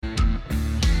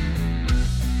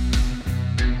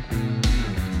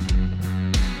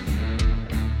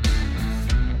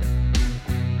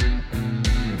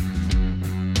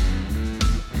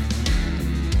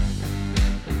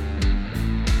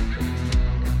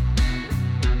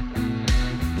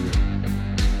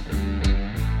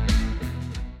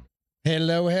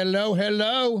Hello, hello,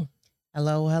 hello.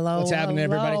 Hello, hello. What's happening,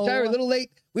 everybody? Sorry, we're a little late.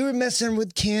 We were messing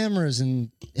with cameras and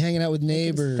hanging out with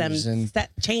neighbors and set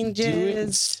changes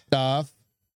doing stuff.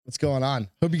 What's going on?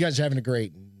 Hope you guys are having a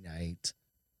great night.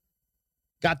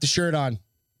 Got the shirt on.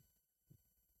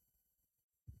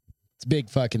 It's a big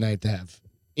fucking night to have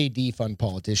a defund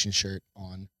politician shirt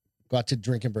on. Go out to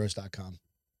drinkingbros.com.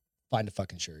 Find a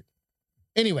fucking shirt.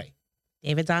 Anyway.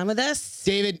 David's on with us.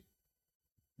 David,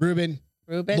 Ruben.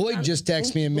 Lloyd just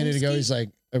texted me a minute ago. He's like,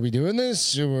 are we doing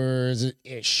this or is it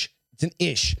ish? It's an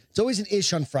ish. It's always an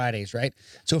ish on Fridays, right?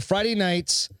 So Friday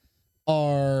nights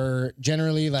are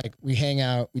generally like we hang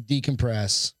out, we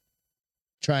decompress,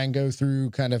 try and go through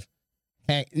kind of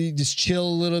just chill a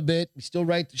little bit. We still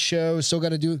write the show, still got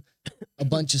to do a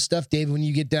bunch of stuff. David, when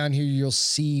you get down here, you'll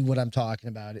see what I'm talking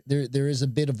about. There is a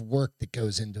bit of work that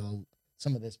goes into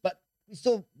some of this, but we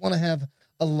still want to have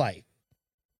a life.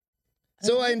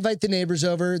 So I invite the neighbors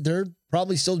over. They're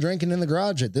probably still drinking in the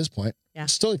garage at this point. Yeah.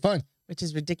 It's totally fine. Which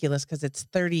is ridiculous because it's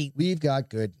 30. We've got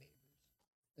good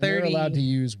neighbors. They're allowed to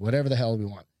use whatever the hell we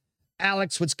want.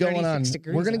 Alex, what's going on?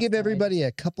 We're going to give everybody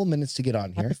a couple minutes to get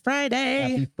on here. Happy Friday.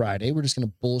 Happy Friday. We're just going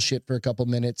to bullshit for a couple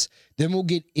minutes. Then we'll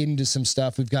get into some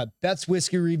stuff. We've got Beth's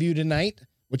whiskey review tonight,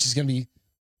 which is going to be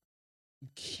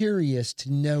curious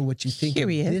to know what you think of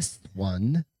this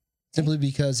one. Simply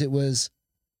because it was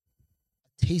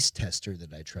taste tester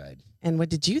that I tried. And what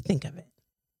did you think of it?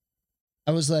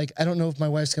 I was like, I don't know if my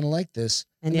wife's going to like this.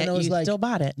 And yet then I was you still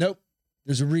bought it. Nope.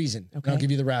 There's a reason. Okay. I'll give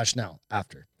you the rationale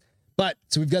after. But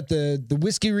so we've got the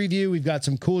whiskey review. We've got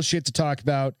some cool shit to talk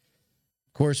about.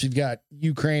 Of course, we've got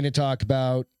Ukraine to talk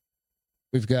about.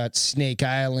 We've got Snake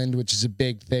Island, which is a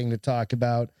big thing to talk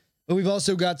about. But we've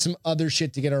also got some other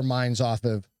shit to get our minds off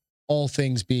of, all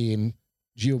things being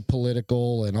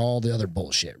geopolitical and all the other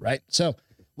bullshit, right? So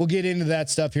we'll get into that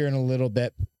stuff here in a little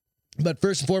bit. But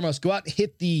first and foremost, go out and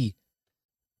hit the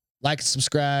like and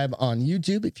subscribe on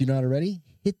YouTube if you're not already.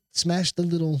 Smash the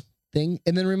little thing,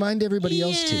 and then remind everybody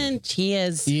else to.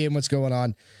 Cheers. Ian, what's going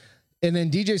on? And then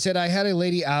DJ said, I had a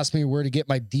lady ask me where to get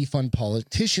my defund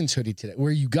politicians hoodie today.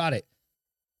 Where you got it.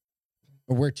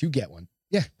 Or where to get one.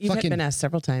 Yeah. You've been asked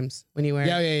several times when you wear it.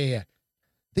 Yeah.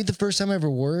 I think the first time I ever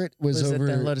wore it was over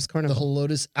the Lotus Carnival. The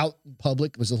Lotus out in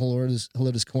public was the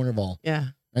Lotus Carnival. Yeah.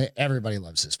 Right? Everybody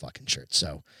loves this fucking shirt.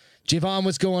 So, Javon,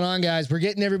 what's going on, guys? We're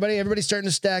getting everybody's starting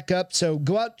to stack up. So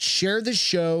go out, share the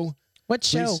show. What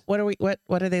show? Please.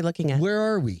 What are they looking at? Where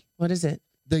are we? What is it?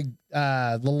 The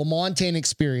Lamontagne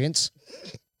Experience.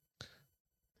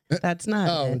 That's not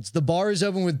it. Oh, it's The Bar is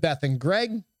Open with Beth and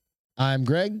Greg. I'm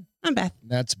Greg. I'm Beth.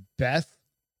 That's Beth.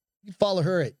 You follow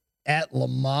her at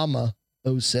LaMama07.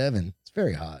 It's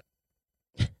very hot.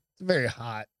 It's very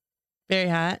hot. Very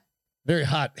hot. Very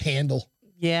hot handle.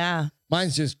 Yeah.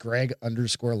 Mine's just Greg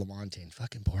 _Lamontagne.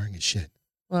 Fucking boring as shit.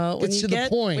 Well, when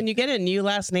you get a new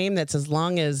last name that's as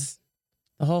long as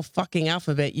the whole fucking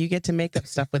alphabet, you get to make up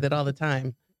stuff with it all the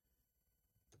time.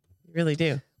 You really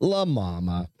do. La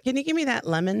Mama. Can you give me that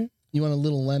lemon? You want a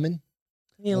little lemon?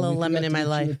 I need a little lemon in my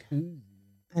life.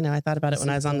 I know. I thought about it when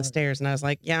I was on the stairs, and I was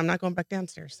like, yeah, I'm not going back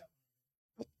downstairs.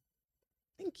 Oh,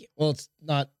 thank you. Well, it's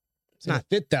not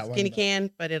fit that way. Skinny can,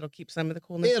 but it'll keep some of the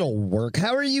coolness. It'll work.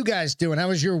 How are you guys doing? How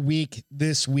was your week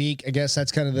this week? I guess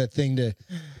that's kind of the thing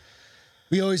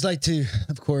we always like to,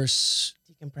 of course,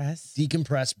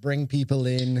 decompress, bring people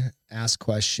in, ask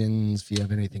questions if you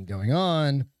have anything going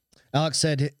on. Alex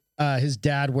said his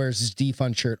dad wears his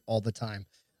defund shirt all the time.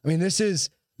 I mean, this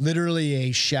is literally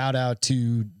a shout out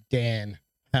to Dan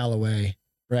Holloway,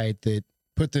 right? That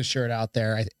put this shirt out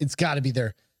there. It's got to be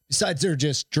their, besides their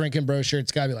just drinking bro shirt,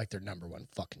 it's got to be like their number one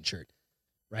fucking shirt,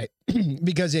 right?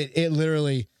 Because it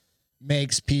literally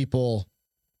makes people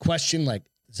question, like,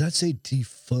 does that say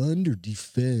defund or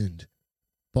defend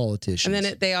politicians? And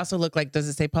then they also look like, does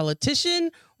it say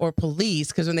politician or police?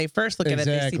 Because when they first look at it,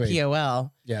 they see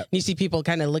POL. Yeah. You see people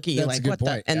kind of look at you like, what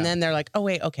the? And then they're like, oh,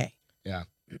 wait, okay. Yeah.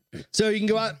 So you can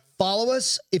go out, follow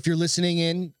us. If you're listening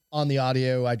in on the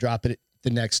audio, I drop it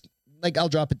I'll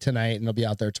drop it tonight and it'll be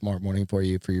out there tomorrow morning for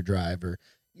you for your drive or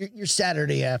your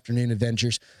Saturday afternoon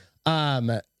adventures.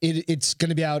 It's going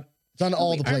to be out. It's on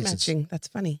all the places. Matching. That's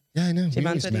funny. Yeah, I know.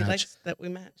 Javon said he likes that we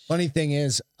match. Funny thing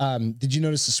is, did you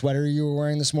notice the sweater you were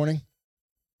wearing this morning?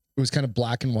 It was kind of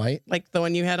black and white. Like the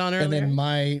one you had on earlier? And then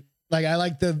I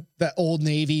like the Old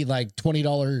Navy, like $20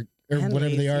 or Henleys,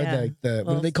 whatever they are. Yeah.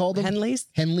 What do they call them? Henleys?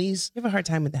 Henleys. You have a hard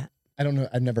time with that. I don't know.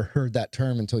 I've never heard that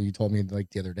term until you told me like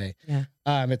the other day. Yeah.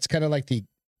 It's kind of like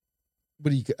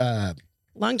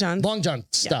Long John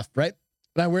stuff, right?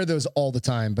 And I wear those all the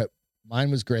time, but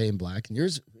Mine was gray and black, and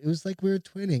yours, it was like we were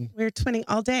twinning. We were twinning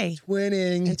all day.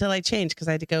 Twinning. Until I changed because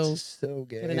I had to go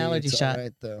get an allergy shot.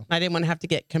 Right, though. I didn't want to have to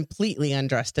get completely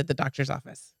undressed at the doctor's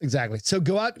office. Exactly. So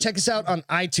go out, check us out on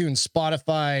iTunes,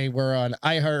 Spotify. We're on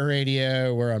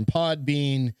iHeartRadio. We're on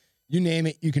Podbean. You name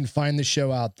it, you can find the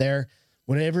show out there.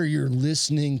 Whatever your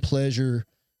listening pleasure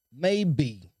may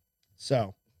be.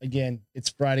 So, again, it's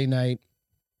Friday night.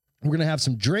 We're going to have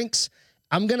some drinks.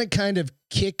 I'm going to kind of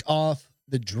kick off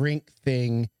the drink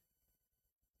thing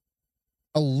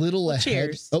a little ahead.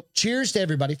 Cheers. Oh, cheers to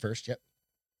everybody first. Yep.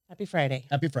 Happy Friday.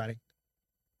 Happy Friday.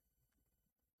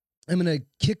 I'm going to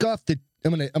kick off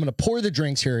I'm going to pour the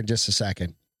drinks here in just a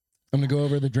second. I'm going to go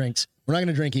over the drinks. We're not going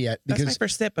to drink it yet because that's my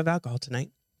first sip of alcohol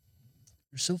tonight.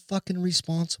 You're so fucking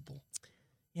responsible.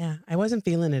 Yeah, I wasn't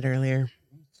feeling it earlier.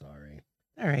 I'm sorry.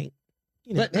 All right.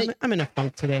 You know, but, I'm in a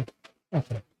funk today.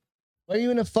 Okay. Why are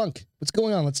you in a funk? What's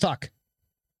going on? Let's talk.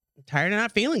 I'm tired of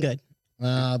not feeling good.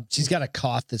 She's got a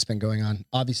cough that's been going on.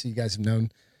 Obviously, you guys have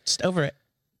known. Just over it.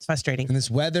 It's frustrating. And this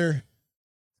weather.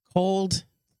 Cold,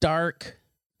 dark.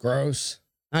 Gross.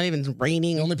 Not even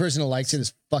raining. The only person who likes it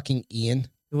is fucking Ian.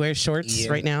 Who wears shorts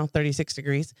right now, 36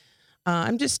 degrees.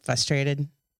 I'm just frustrated.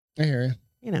 I hear you.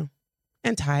 You know,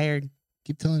 and tired.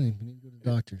 Keep telling him we need to go to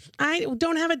the doctors. I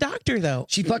don't have a doctor, though.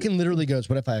 She fucking literally goes,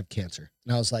 what if I have cancer?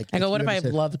 And I was like... I go, what if I have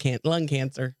lung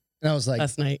cancer? And I was like...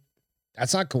 Last night.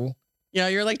 That's not cool. Yeah,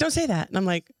 you're like, don't say that. And I'm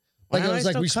like... I was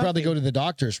like, we should probably go to the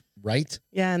doctors, right?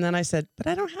 Yeah, and then I said, but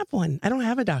I don't have one. I don't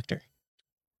have a doctor.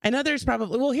 I know there's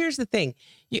probably... Well, here's the thing.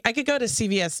 I could go to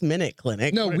CVS Minute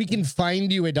Clinic. No, we can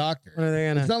find you a doctor. What are they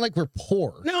gonna... It's not like we're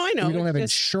poor. No, I know. We don't have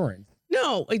insurance.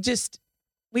 No, it just...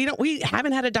 We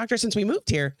haven't had a doctor since we moved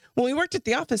here. When we worked at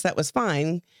the office, that was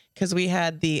fine because we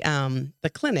had the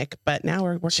clinic, but now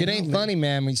we're working. Shit ain't funny,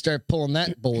 man. When you start pulling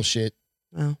that bullshit.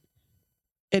 Well,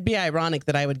 it'd be ironic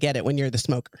that I would get it when you're the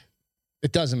smoker.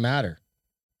 It doesn't matter.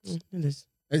 It is.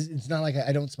 It's not like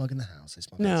I don't smoke in the house. I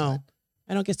smoke outside. No,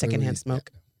 I don't get secondhand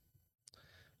smoke.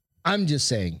 I'm just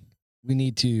saying we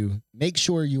need to make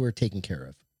sure you are taken care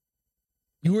of.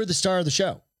 You are the star of the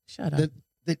show. Shut up.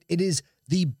 That it is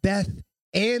the Beth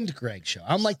and Greg show.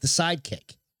 I'm like the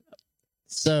sidekick.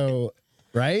 So,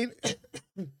 right?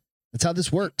 That's how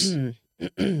this works.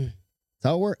 That's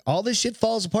how it works. All this shit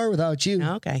falls apart without you.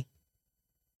 Okay.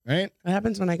 Right? What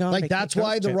happens when I go? Like, that's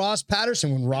why the Ross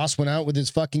Patterson, when Ross went out with his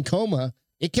fucking coma,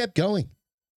 it kept going.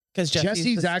 Because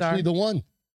Jesse's actually the one.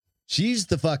 She's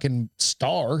the fucking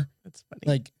star. That's funny.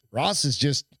 Like, Ross is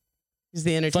just... He's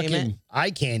the entertainment. Fucking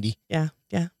eye candy. Yeah,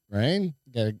 yeah. Right? You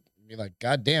gotta be like,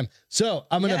 God damn. So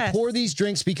I'm going to pour these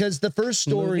drinks because the first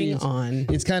story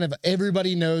it's kind of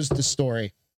everybody knows the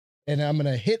story. And I'm going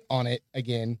to hit on it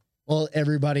again. Well,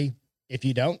 everybody, if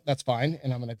you don't, that's fine.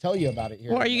 And I'm going to tell you about it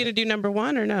here. Well, are you going to do number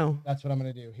one or no? That's what I'm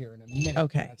going to do here in a minute.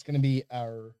 Okay. That's going to be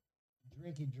our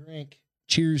drinky drink.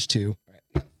 Cheers to. All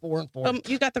right. 4 and 4.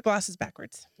 You got the glasses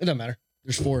backwards. It doesn't matter.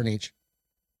 There's 4 in each.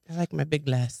 I like my big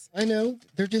glass. I know.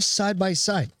 They're just side by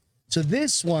side. So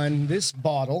this one, this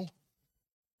bottle.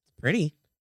 Pretty.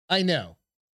 I know.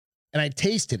 And I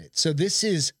tasted it. So this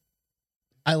is,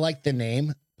 I like the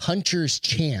name, Puncher's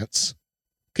Chance.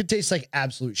 Could taste like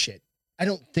absolute shit. I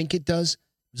don't think it does.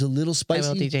 It was a little spicy.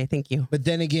 I will, DJ. Thank you. But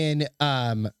then again,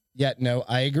 yeah, no,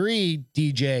 I agree,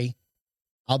 DJ.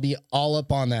 I'll be all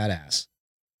up on that ass.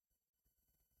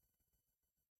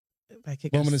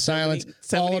 Moment of silence.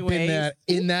 All up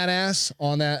in that ass,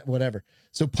 on that, whatever.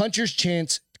 So Puncher's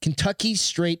Chance, Kentucky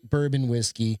straight bourbon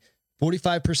whiskey,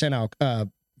 45%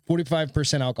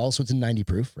 alcohol, so it's a 90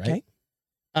 proof, right?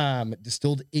 Okay.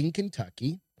 Distilled in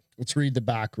Kentucky. Let's read the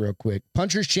back real quick.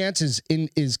 Puncher's Chance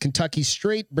is Kentucky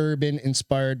straight bourbon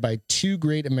inspired by 2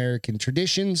 great American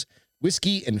traditions,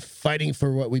 whiskey and fighting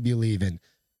for what we believe in.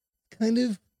 Kind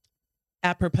of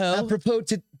apropos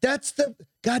to that's the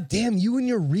goddamn you and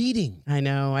your reading. I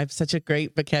know. I have such a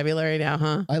great vocabulary now,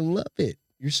 huh? I love it.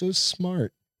 You're so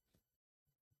smart.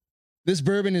 This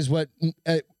bourbon is what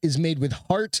is made with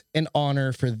heart and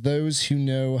honor for those who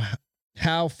know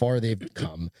how far they've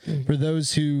come, for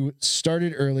those who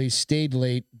started early, stayed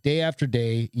late, day after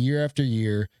day, year after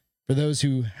year, for those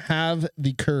who have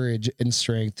the courage and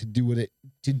strength to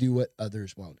do what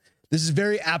others won't. This is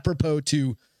very apropos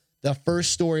to the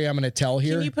first story I'm going to tell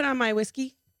here. Can you put on my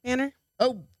whiskey banner?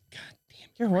 Oh, God damn.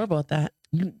 You're horrible at that.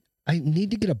 I need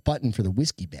to get a button for the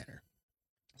whiskey banner.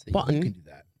 So button? You can do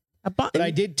that. A button? But I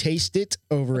did taste it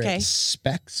over at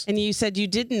Specs. And you said you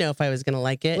didn't know if I was going to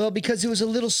like it. Well, because it was a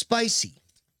little spicy.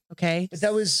 Okay. But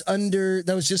that was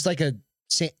just like a,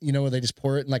 where they just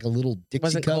pour it in like a little Dixie cup.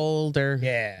 Wasn't cold or...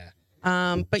 Yeah.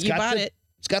 But you bought it.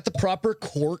 It's got the proper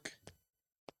cork.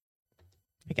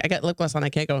 I got lip gloss on. I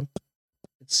can't go.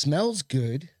 smells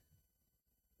good.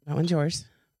 That one's yours.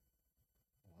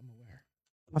 I'm aware.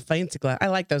 My fancy glass. I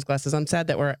like those glasses. I'm sad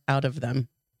that we're out of them.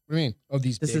 What do you mean? Oh,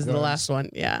 these This big is ones. the last one.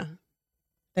 Yeah.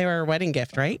 They were a wedding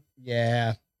gift, right?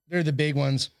 Yeah. They're the big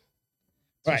ones.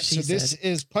 All right. So this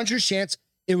is Puncher's Chance.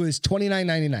 It was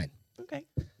 $29.99. Okay.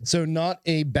 So not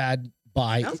a bad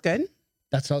buy. Sounds good.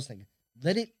 That's what I was thinking.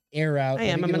 Let it air out. I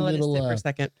am. I'm going to let it sit for a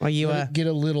second while you get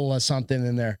a little something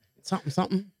in there.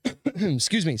 Something.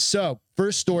 Excuse me. So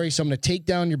first story. So I'm going to take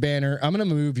down your banner. I'm going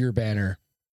to move your banner.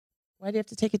 Why do you have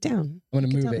to take it down? I'm going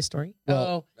to move tell it. The story.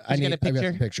 Well, I've got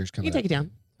some pictures coming. You can take it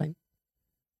down. Fine.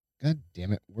 God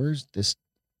damn it. Where's this?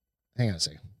 Hang on a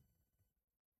second.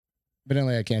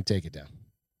 Evidently, I can't take it down.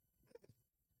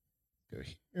 Go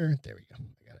here. There we go.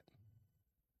 I got it.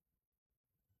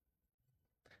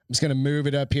 I'm just going to move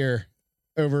it up here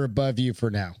over above you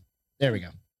for now. There we go.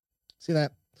 See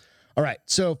that? All right.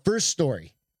 So first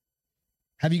story.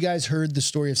 Have you guys heard the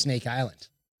story of Snake Island?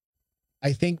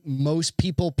 I think most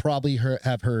people probably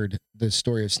have heard the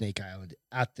story of Snake Island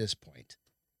at this point.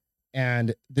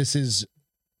 And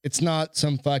it's not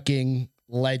some fucking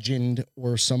legend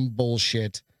or some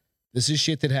bullshit. This is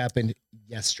shit that happened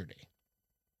yesterday.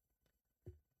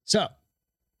 So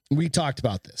we talked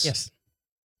about this. Yes.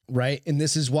 Right. And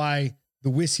this is why the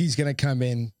whiskey's going to come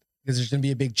in, because there's going to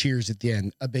be a big cheers at the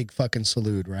end, a big fucking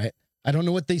salute. Right. I don't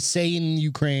know what they say in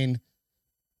Ukraine.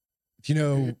 If you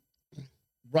know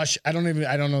Russia, I don't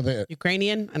know the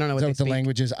Ukrainian. I don't know what the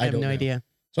language is. I have no idea.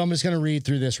 So I'm just going to read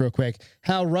through this real quick.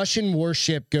 How Russian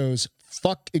warship goes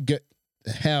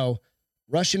how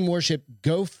Russian warship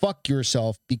go fuck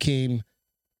yourself became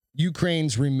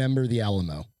Ukraine's Remember the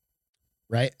Alamo.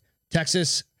 Right?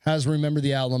 Texas has Remember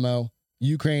the Alamo.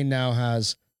 Ukraine now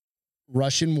has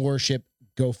Russian warship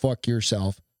go fuck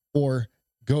yourself, or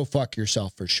go fuck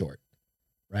yourself for short.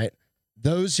 Right?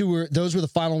 Those were the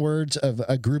final words of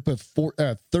a group of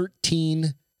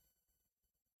 13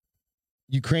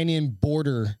 Ukrainian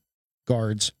border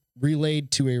guards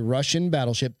relayed to a Russian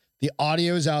battleship. The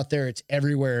audio is out there. It's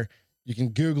everywhere. You can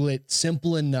Google it.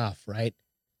 Simple enough, right?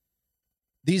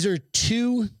 These are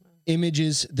two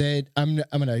images that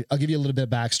I'll give you a little bit of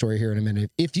backstory here in a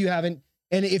minute. If you haven't,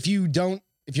 and if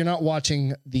you're not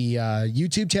watching the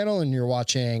YouTube channel and you're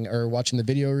watching the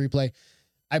video replay,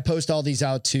 I post all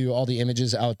the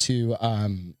images out to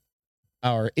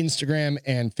our Instagram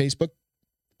and Facebook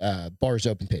Bars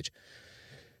Open page.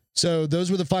 So those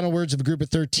were the final words of a group of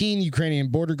 13 Ukrainian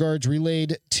border guards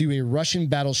relayed to a Russian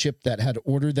battleship that had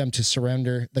ordered them to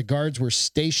surrender. The guards were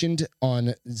stationed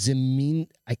on Zimny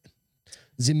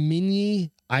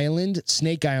Island,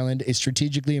 Snake Island, a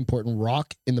strategically important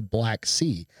rock in the Black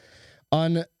Sea.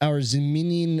 On our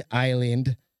Zimny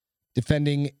Island,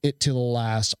 defending it to the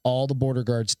last, all the border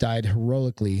guards died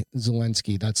heroically.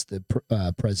 Zelensky, that's the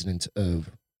president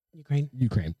of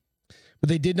Ukraine. But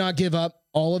they did not give up.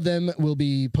 All of them will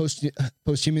be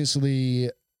posthumously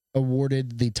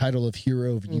awarded the title of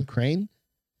Hero of Ukraine.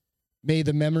 May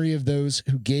the memory of those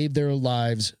who gave their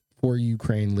lives for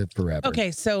Ukraine live forever.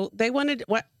 Okay, so they wanted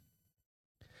what?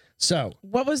 So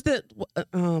what was what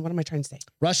am I trying to say?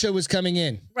 Russia was coming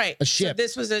in. Right. A ship so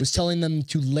this was telling them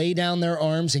to lay down their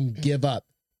arms and give up.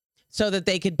 So that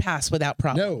they could pass without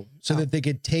problem. No, so that they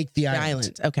could take the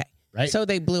island. Okay. Right. So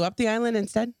they blew up the island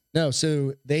instead? No,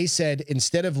 so they said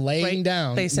instead of laying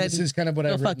down, they said, this is kind of what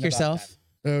I've written fuck yourself.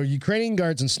 So Ukrainian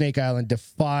guards on Snake Island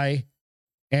defy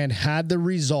and had the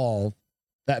resolve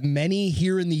that many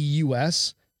here in the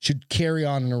U.S. should carry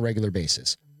on a regular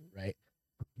basis, right?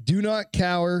 Do not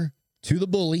cower to the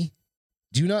bully.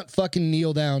 Do not fucking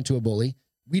kneel down to a bully.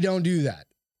 We don't do that,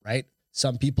 right?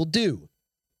 Some people do.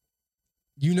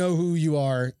 You know who you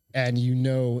are, and you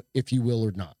know if you will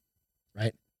or not,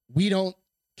 right? We don't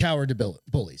cower to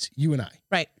bullies, you and I.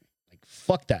 Right. Like,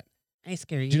 fuck that. I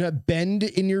scare you. Do not bend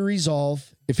in your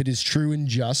resolve if it is true and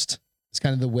just. It's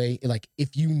kind of the way, like,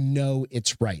 if you know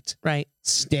it's right. Right.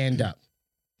 Stand up.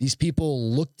 These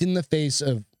people looked in the face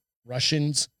of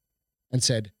Russians and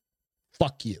said,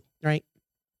 fuck you. Right.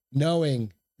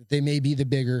 Knowing that they may be the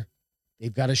bigger,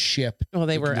 they've got a ship. Well,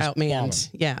 they were outmanned.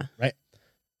 Yeah. Right.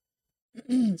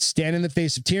 Stand in the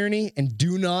face of tyranny and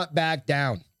do not back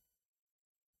down.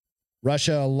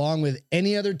 Russia, along with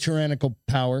any other tyrannical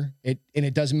power, it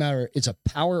doesn't matter. It's a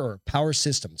power or a power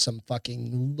system. Some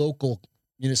fucking local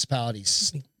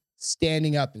municipalities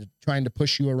standing up and trying to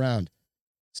push you around.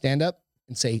 Stand up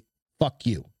and say, fuck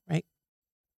you. Right.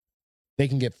 They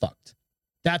can get fucked.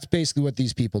 That's basically what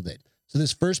these people did. So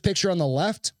this first picture on the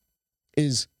left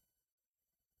is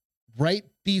right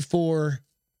before.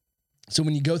 So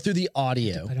when you go through the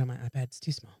audio, put it on my iPad. It's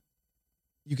too small.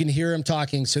 You can hear him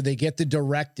talking. So they get the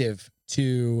directive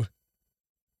to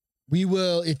we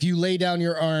will, if you lay down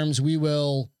your arms, we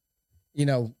will,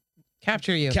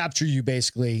 capture you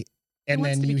basically. And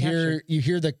then you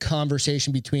hear the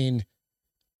conversation between,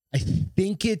 I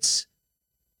think it's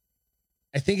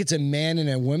a man and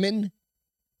a woman.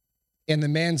 And the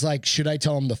man's like, should I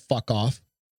tell him to fuck off?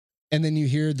 And then you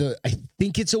hear I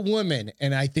think it's a woman.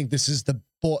 And I think this is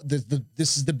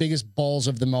this is the biggest balls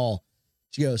of them all.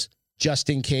 She goes, just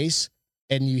in case.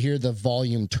 And you hear the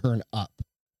volume turn up.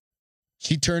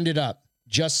 She turned it up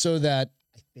just so that,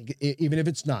 I think, even if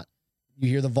it's not, you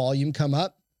hear the volume come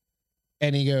up.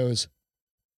 And he goes,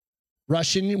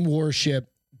 Russian warship,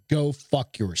 go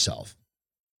fuck yourself.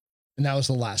 And that was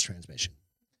the last transmission.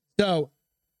 So,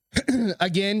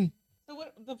 again. So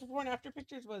what the before and after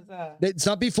pictures was? It's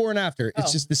not before and after.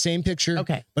 It's just the same picture.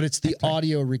 Okay. But it's the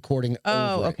audio recording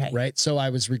over okay. it, right? So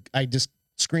I just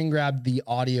screen grabbed the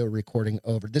audio recording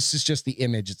over. This is just the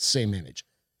image. It's the same image.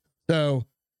 So,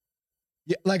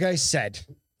 yeah, like I said,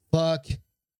 fuck.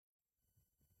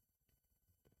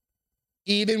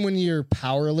 Even when you're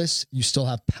powerless, you still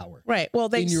have power. Right. Well,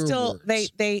 they gave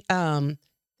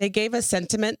a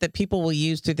sentiment that people will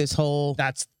use through this whole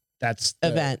that's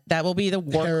event. That will be the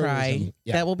war cry.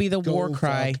 Yeah. That will be the war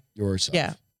cry. Fuck yourself.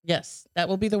 Yeah. Yes. That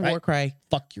will be the war cry.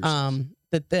 Fuck yourself.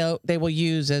 That they will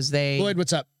use as they. Lloyd,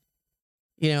 what's up?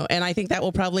 And I think that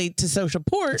will probably to social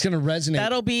support. It's going to resonate.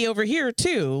 That'll be over here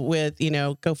too with,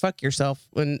 go fuck yourself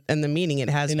and the meaning it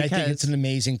has. And I think it's an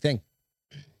amazing thing.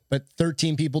 But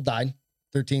 13 people died.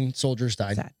 13 soldiers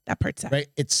died. Sad. That part's sad. Right?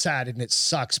 It's sad and it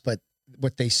sucks, but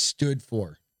what they stood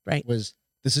for was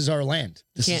this is our land.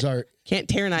 This is our can't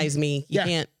tyrannize me. You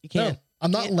can't. No,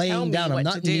 I'm not laying down. I'm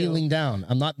not kneeling down.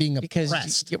 I'm not being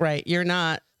oppressed. Because you're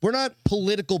not. We're not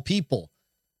political people.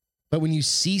 But when you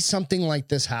see something like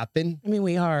this happen, I mean,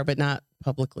 we are, but not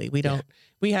publicly. We don't.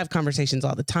 We have conversations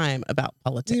all the time about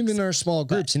politics, even in our small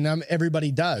groups, and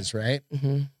everybody does, right?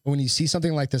 Mm-hmm. But when you see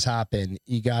something like this happen,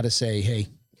 you got to say, "Hey."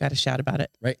 Got to shout about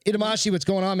it, right? Itamashi, what's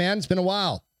going on, man? It's been a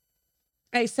while.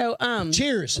 Hey, so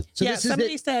cheers. So yeah,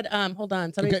 somebody said, hold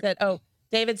on. Somebody said,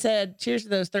 David said, cheers to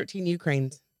those 13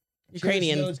 Ukrainians. Cheers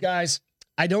to those guys.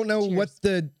 I don't know what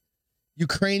the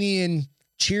Ukrainian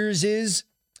cheers is.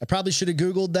 I probably should have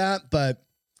Googled that, but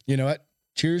you know what?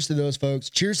 Cheers to those folks.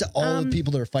 Cheers to all the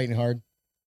people that are fighting hard.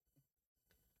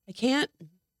 I can't.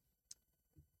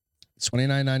 It's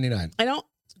 $29.99. I don't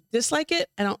dislike it.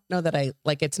 I don't know that I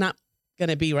like. It's not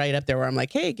gonna be right up there where I'm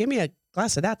like, hey, give me a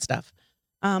glass of that stuff.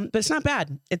 But it's not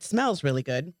bad. It smells really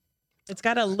good. It's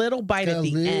got a little bite at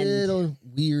the end. A little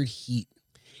weird heat.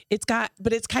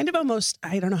 But it's kind of almost,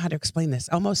 I don't know how to explain this.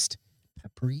 Almost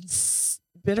peppery,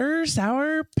 bitter,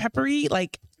 sour, peppery.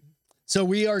 Like. So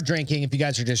we are drinking. If you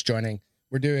guys are just joining,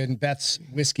 we're doing Beth's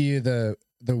whiskey of the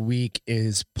week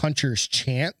is Puncher's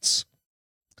Chance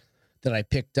that I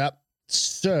picked up.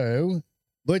 So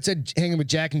Lloyd said hanging with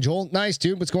Jack and Joel. Nice,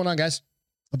 dude. What's going on, guys?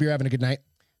 Hope you're having a good night.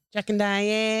 Jack and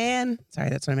Diane. Sorry,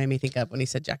 that's what it made me think of when he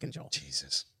said Jack and Joel.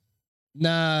 Jesus.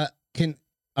 All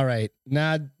right.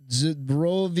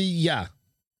 Nadzorovia.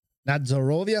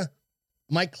 Nadzorovia?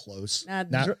 Am I close?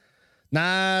 Nazrovia.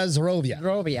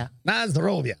 Nazrovia.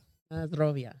 Nazrovia. Nazrovia.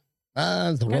 Nazrovia.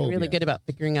 I'm really good about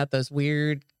figuring out those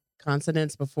weird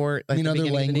consonants before. Like, other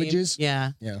languages?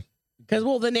 Yeah. Yeah. Because,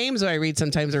 the names I read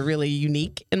sometimes are really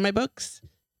unique in my books.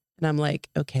 And I'm like,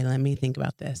 okay, let me think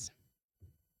about this.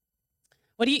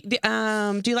 What do you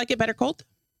like it better cold?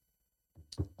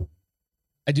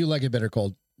 I do like it better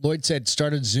cold. Lloyd said,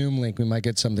 start a Zoom link. We might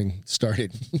get something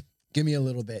started. Give me a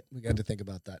little bit. We got to think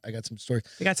about that. I got some stories.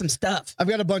 We got some stuff. I've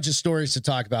got a bunch of stories to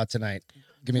talk about tonight.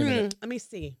 Give me a minute. Let me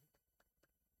see.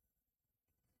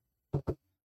 I'm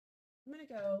going to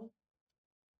go.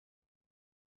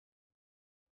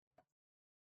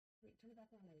 Wait, turn it back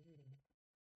on. I was reading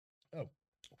it.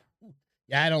 Oh.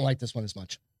 Yeah, I don't like this one as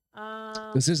much.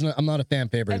 I'm not a fan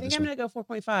favorite. I think I'm going to go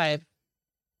 4.5.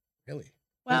 Really?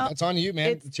 Well, that's on you,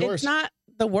 man. It's yours. It's not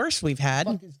the worst we've had.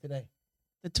 What is today?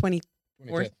 The 24th,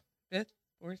 5th,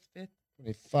 4th, 5th. 25.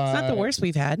 It's not the worst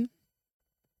we've had.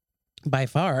 By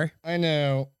far. I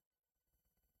know.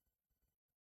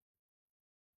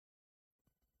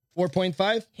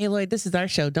 4.5? Hey, Lloyd, this is our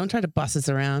show. Don't try to boss us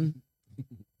around.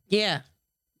 Yeah.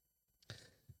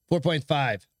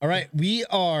 4.5. All right.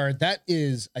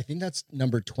 I think that's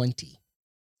number 20.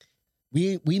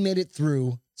 We made it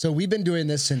through. So we've been doing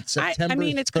this since September. I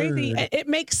mean, it's 3rd. crazy. It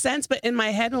makes sense. But in my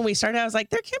head, when we started, I was like,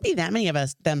 there can't be that many of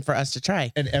them for us to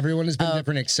try. And everyone has been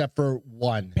different except for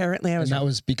one. Apparently, that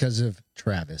was because of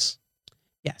Travis.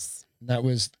 Yes. That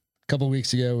was a couple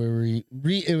weeks ago where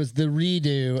it was the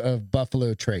redo of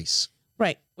Buffalo Trace.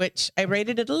 Right. Which I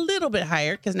rated it a little bit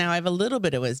higher because now I have a little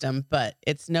bit of wisdom, but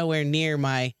it's nowhere near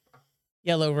my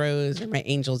Yellow Rose or my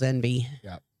Angel's Envy.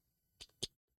 Yeah.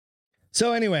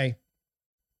 So anyway,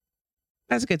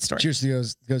 that's a good story. Cheers to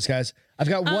those guys. I've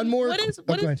got one more.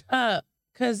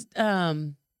 Because I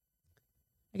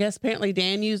guess apparently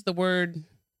Dan used the word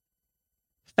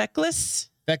feckless.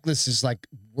 Feckless is like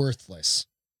worthless.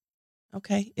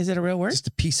 Okay. Is it a real word? Just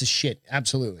a piece of shit.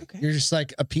 Absolutely. Okay. You're just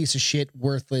like a piece of shit,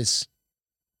 worthless.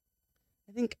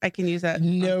 I think I can use that.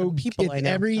 No, people I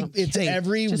know. It's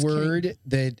every word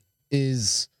that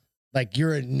is like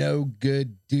you're a no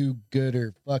good, do good,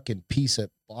 or fucking piece of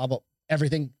blah blah.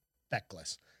 Everything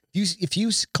feckless. If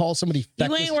you call somebody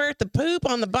feckless, you ain't worth the poop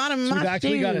on the bottom of my shoe. We've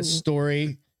actually got a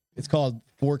story. It's called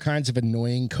 4 Kinds of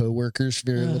Annoying Coworkers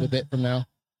for a little bit from now.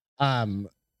 And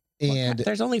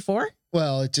there's only 4?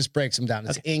 Well, it just breaks them down.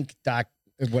 It's ink, doc,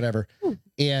 whatever.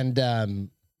 And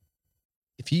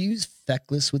if you use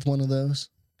feckless with one of those,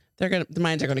 the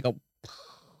minds are gonna go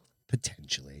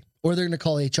potentially, or they're gonna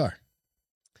call HR.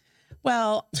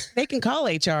 Well, they can call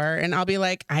HR, and I'll be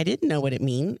like, I didn't know what it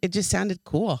mean. It just sounded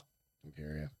cool.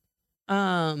 Yeah.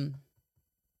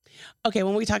 Okay,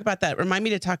 when we talk about that, remind me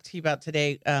to talk to you about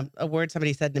today. A word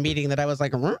somebody said in a meeting that I was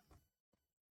like, what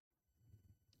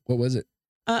was it?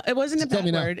 It wasn't a bad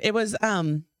word. It was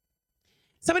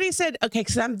somebody said, okay,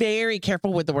 because I'm very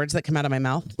careful with the words that come out of my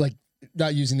mouth. Like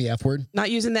not using the F word? Not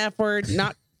using the F word,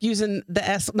 not using the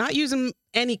S, not using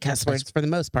any cuss words for the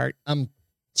most part.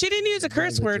 She didn't use a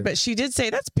curse word, but she did say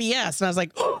that's BS. And I was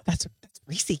like, oh, that's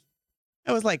racy.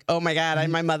 I was like, oh my God,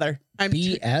 I'm my mother. I'm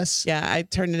BS? Yeah, I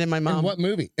turned it in my mom. In what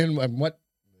movie? In what movie?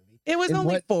 It was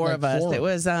only 4 of us. It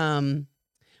was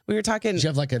we were talking. Did you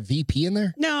have like a VP in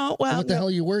there? No, well, what the hell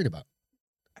are you worried about?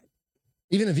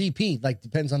 Even a VP, like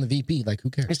depends on the VP. Like who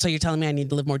cares? So you're telling me I need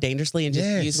to live more dangerously and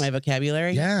just use my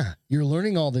vocabulary? Yeah, you're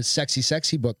learning all this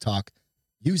sexy book talk.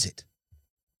 Use it.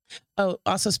 Oh,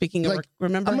 also speaking of work,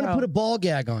 remember I'm going to put a ball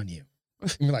gag on you.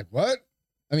 And you're like, what?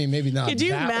 I mean, maybe not. Could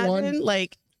you imagine?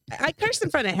 Like, I cursed in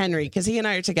front of Henry because he and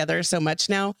I are together so much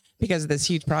now because of this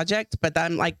huge project. But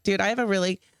I'm like, dude, I have a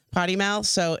really potty mouth.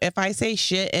 So if I say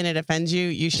shit and it offends you,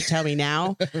 you should tell me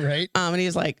now. Right. And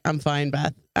he's like, I'm fine,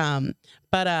 Beth. Oh,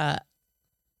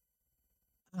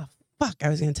 fuck. I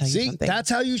was going to tell you something. That's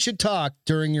how you should talk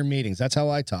during your meetings. That's how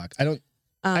I talk.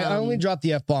 I only drop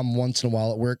the F-bomb once in a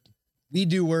while at work. We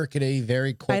do work at a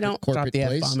very corporate place. I don't drop the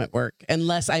F-bomb at work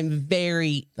unless I'm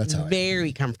very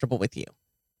comfortable with you.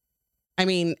 I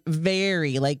mean,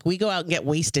 like we go out and get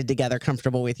wasted together,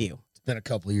 comfortable with you. It's been a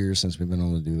couple of years since we've been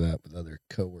able to do that with other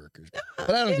coworkers.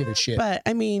 But I don't give a shit. But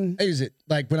I mean, I use it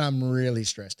like when I'm really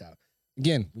stressed out.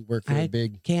 Again, we work for a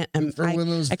big. I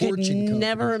could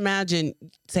never imagine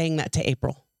saying that to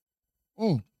April.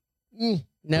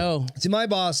 No. See, my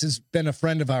boss has been a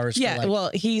friend of ours. Yeah, for like well,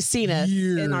 he's seen us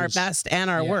in our best and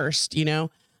our worst, you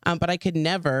know. But I could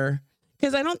never,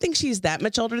 because I don't think she's that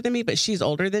much older than me, but she's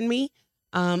older than me.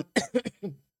 I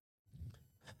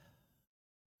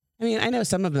mean, I know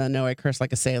some of them know I curse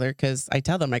like a sailor because I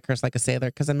tell them I curse like a sailor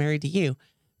because I'm married to you.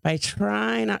 But I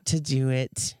try not to do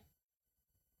it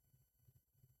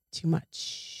too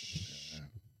much.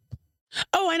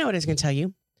 Oh, I know what I was going to tell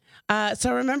you.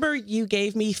 So remember you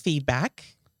gave me feedback.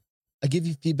 I give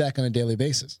you feedback on a daily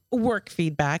basis. Work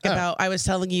feedback about, I was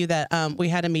telling you that we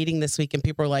had a meeting this week and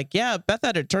people were like, yeah, Beth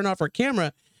had to turn off her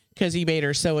camera because he made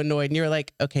her so annoyed. And you're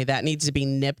like, okay, that needs to be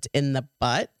nipped in the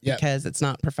butt because it's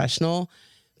not professional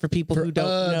for people who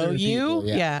don't know you.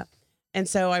 Yeah. And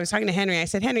so I was talking to Henry. I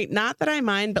said, Henry, not that I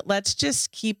mind, but let's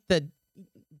just keep the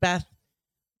Beth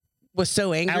was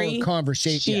so angry. Our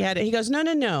conversation. She had it. He goes,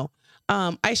 no.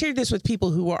 I shared this with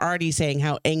people who were already saying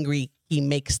how angry he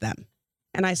makes them.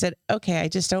 And I said, okay, I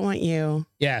just don't want you.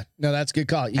 Yeah, no, that's a good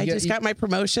call. I just got my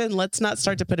promotion. Let's not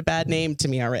start to put a bad name to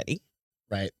me already.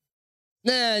 Right.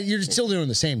 Nah, you're still doing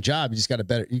the same job. You just got a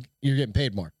better, you're getting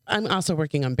paid more. I'm also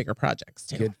working on bigger projects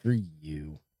too. Good for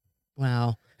you.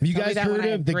 Wow. Have you guys heard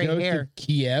of the ghost of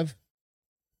Kiev?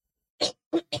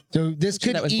 So this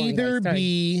could either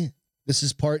be, this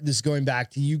is going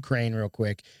back to Ukraine real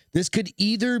quick. This could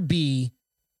either be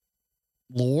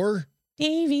lore,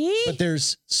 Davey, but they're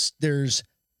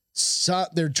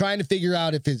trying to figure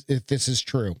out if this is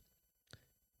true.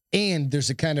 And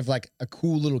there's a kind of like a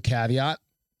cool little caveat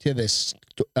to this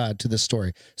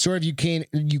story. Story of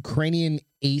Ukrainian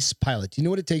ace pilot. Do you know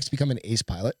what it takes to become an ace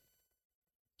pilot?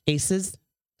 Aces?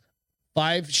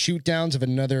 5 shoot downs of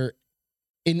another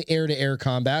in air-to-air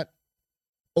combat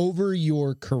over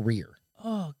your career.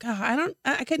 Oh God,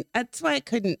 that's why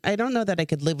I don't know that I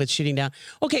could live with shooting down.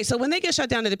 Okay, so when they get shot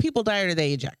down, do the people die or do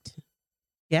they eject?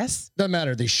 Yes? Doesn't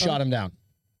matter. They shot them down.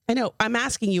 I know. I'm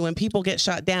asking you, when people get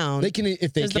shot down, they can,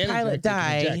 if they does the pilot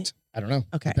die? I don't know.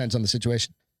 Okay. Depends on the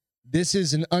situation. This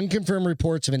is an unconfirmed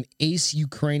reports of an ace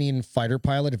Ukrainian fighter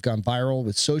pilot have gone viral,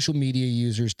 with social media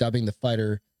users dubbing the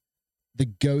fighter the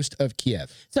Ghost of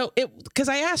Kiev. So because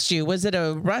I asked you, was it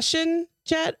a Russian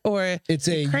jet or it's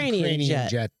a Ukrainian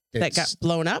jet that got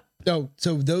blown up? No,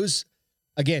 so those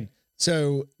again.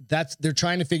 So they're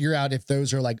trying to figure out if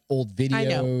those are like old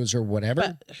videos or whatever.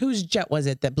 But whose jet was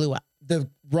it that blew up? The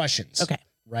Russians. Okay.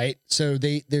 Right. So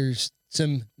there's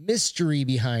some mystery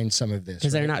behind some of this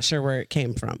because they're not sure where it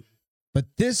came from. But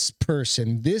this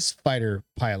fighter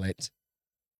pilot,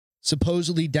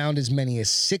 supposedly downed as many as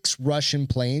 6 Russian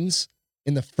planes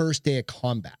in the first day of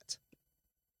combat.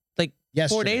 Like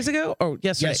yesterday. 4 days ago? Or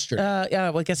yesterday? Yeah,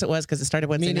 well, I guess it was because it started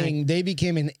Wednesday night. Meaning they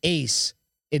became an ace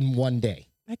in one day.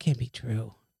 That can't be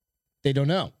true. They don't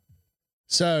know.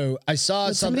 So I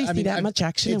saw something. I mean, that much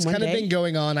action in one day? It's kind of been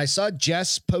going on. I saw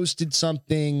Jess posted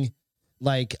something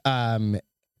like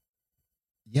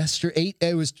yesterday.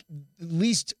 It was at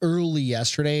least early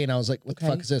yesterday, and I was like, "What the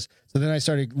fuck is this?" So then I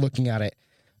started looking at it,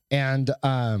 and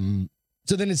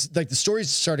so then it's like the stories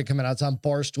started coming out. It's on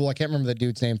Barstool. I can't remember the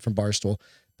dude's name from Barstool,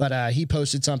 but he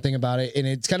posted something about it, and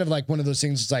it's kind of like one of those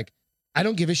things. It's like, I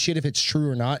don't give a shit if it's true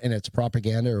or not, and it's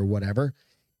propaganda or whatever.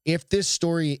 If this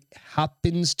story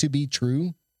happens to be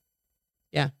true,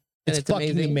 yeah, it's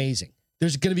fucking amazing.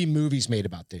 There's going to be movies made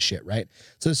about this shit, right?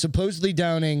 So supposedly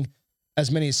downing as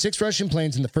many as 6 Russian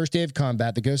planes in the first day of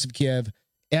combat, the Ghost of Kiev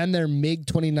and their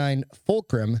MiG-29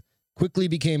 Fulcrum quickly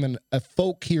became a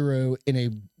folk hero in a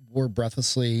war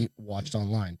breathlessly watched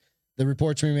online. The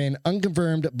reports remain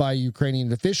unconfirmed by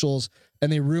Ukrainian officials,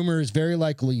 and the rumor is very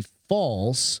likely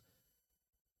false,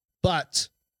 but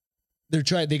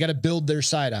they got to build their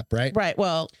side up, right? Right.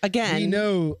 Well, again, we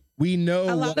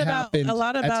know what happened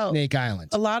at Snake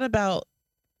Island. A lot about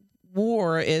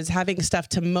war is having stuff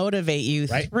to motivate you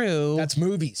through. That's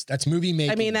movies. That's movie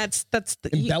making. I mean, that's the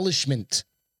embellishment.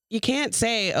 You can't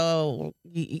say, oh,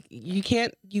 you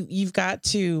can't. You've got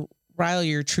to rile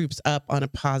your troops up on a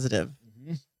positive.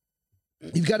 Mm-hmm.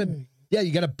 You've got to,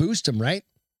 you got to boost them, right?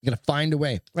 You got to find a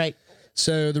way, right?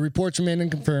 So the reports remain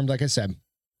unconfirmed. Like I said,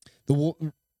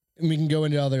 we can go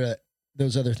into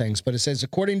those other things, but it says,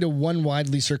 according to one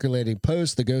widely circulating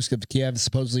post, the Ghost of Kiev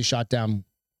supposedly shot down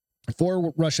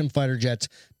 4 Russian fighter jets,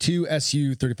 2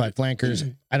 Su-35 flankers.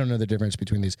 I don't know the difference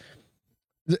between these.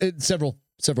 Several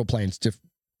planes,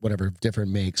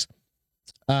 different makes.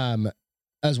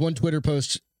 As one Twitter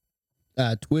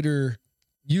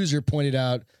user pointed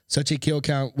out, such a kill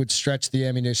count would stretch the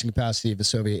ammunition capacity of a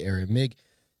Soviet-era MiG.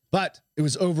 But it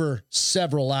was over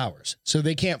several hours, so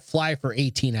they can't fly for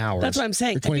 18 hours. That's what I'm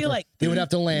saying. I feel like they would have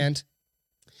to land.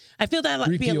 I feel that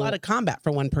would be a lot of combat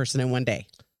for one person in one day.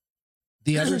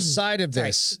 The other side of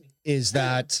this is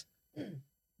that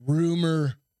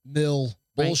rumor mill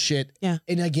bullshit. Yeah.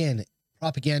 And again,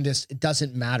 propagandists, it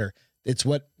doesn't matter. It's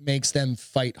what makes them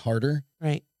fight harder.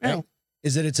 Right. Right?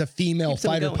 Is that it's a female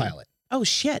fighter pilot. Oh,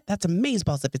 shit. That's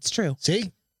amazeballs if it's true. See?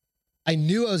 I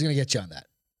knew I was going to get you on that.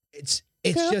 It's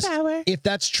girl just, power. If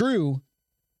that's true,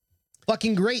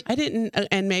 fucking great. I didn't,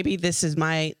 and maybe this is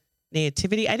my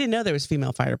nativity. I didn't know there was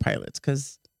female fighter pilots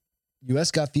because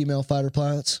U.S. got female fighter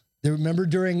pilots. Remember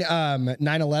during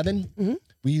 9/11?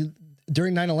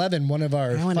 During 9/11, one of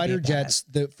our fighter jets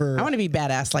I want to be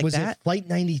badass like that. It Flight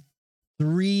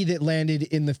 93 that landed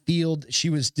in the field.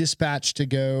 She was dispatched to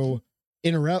go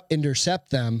intercept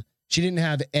them. She didn't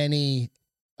have any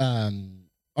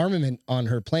armament on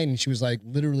her plane, and she was like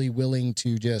literally willing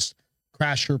to just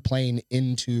crash her plane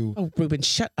into Ruben,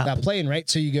 shut up. That plane, right?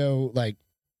 So you go like,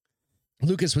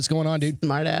 Lucas, what's going on, dude?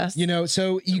 Smart ass. You know,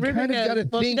 so you kind of got to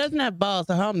think. She doesn't have balls,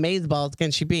 so how amazeballs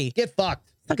can she be? Get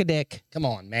fucked. Suck a dick. Come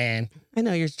on, man. I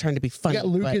know you're trying to be funny. You got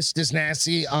Lucas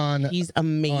Disnassi on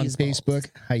Facebook.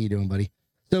 How you doing, buddy?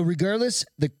 So regardless,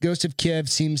 the Ghost of Kiev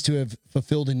seems to have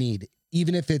fulfilled a need,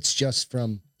 even if it's just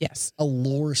from a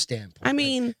lore standpoint. I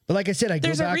mean, right? But like I said,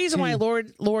 there's a reason why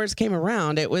lores came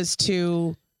around. It was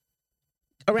to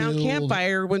around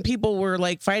campfire when people were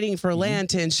like fighting for land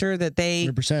to ensure that they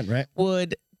 100%, right?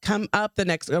 would come up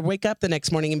wake up the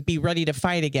next morning and be ready to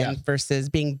fight again versus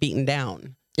being beaten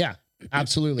down. Yeah,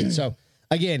 absolutely. So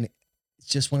again, it's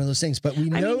just one of those things. But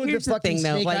we know the fucking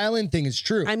Snake Island thing is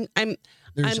true.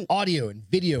 There's audio and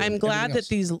video. I'm glad that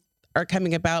these are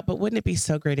coming about, but wouldn't it be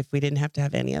so great if we didn't have to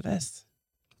have any of this?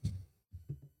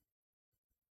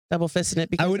 Double fisting it.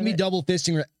 I wouldn't be double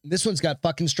fisting. This one's got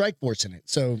fucking Strike Force in it.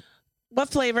 So what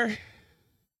flavor?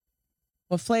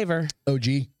 What flavor? OG.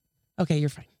 Okay, you're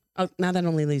fine. Oh, now that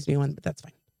only leaves me one, but that's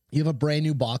fine. You have a brand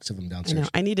new box of them downstairs. I know.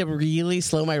 I need to really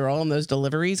slow my roll on those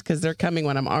deliveries because they're coming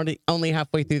when I'm already only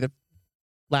halfway through the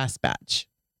last batch.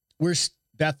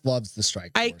 Beth loves the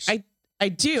Strike Force. I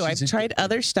do. I've tried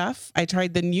other stuff. I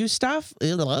tried the new stuff. She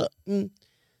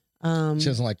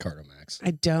doesn't like Cardomax.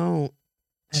 I don't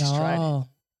at all.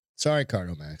 Sorry,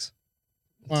 Cardomax.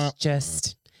 It's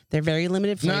just they're very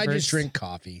limited flavors. No, I just drink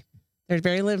coffee. They're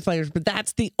very limited flavors, but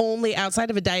that's the only outside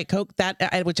of a Diet Coke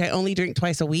which I only drink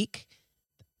twice a week.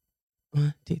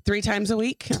 1, 2, 3 times a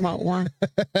week. I'm about 1,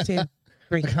 2,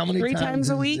 3. How many 3 times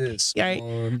a week?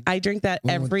 Yeah, I drink that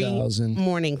every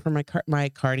morning for my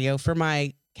cardio, for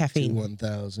my caffeine.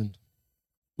 1,000.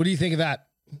 What do you think of that?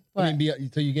 What? I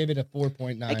mean, so you gave it a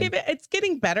 4.9. I gave it. It's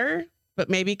getting better, but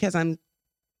maybe because I'm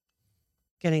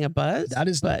getting a buzz. That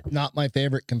is not my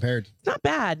favorite compared. It's not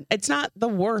bad. It's not the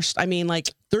worst. I mean, like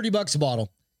 $30 a bottle.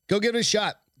 Go give it a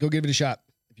shot. Go give it a shot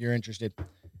if you're interested.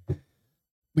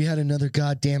 We had another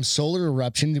goddamn solar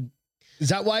eruption. Is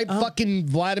that why fucking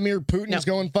Vladimir Putin is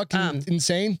going fucking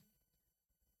insane?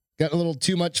 Got a little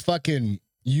too much fucking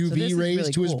UV rays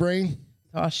really to his brain.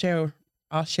 I'll share.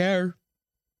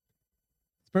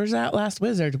 Spurs out last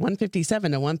Wizards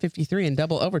 157 to 153 in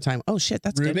double overtime. Oh shit,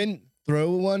 that's Ruben, good.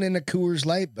 Throw one in a Coors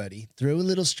Light, buddy. Throw a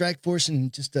little Strike Force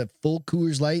and just a full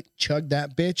Coors Light. Chug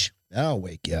that bitch. That'll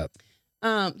wake you up.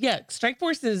 Yeah, Strike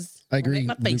Force is. I agree.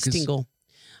 My face tingle.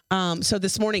 So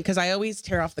this morning, because I always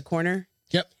tear off the corner.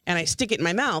 Yep. And I stick it in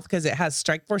my mouth because it has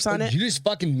Strike Force on it. You just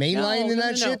fucking mainline in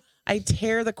that shit? I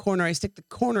tear the corner. I stick the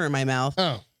corner in my mouth.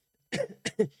 Oh.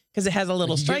 Because it has a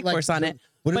little Strike Force on it.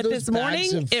 But this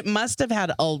morning, it must have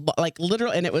had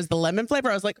literal, and it was the lemon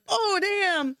flavor. I was like, oh,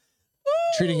 damn. Woo!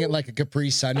 Treating it like a Capri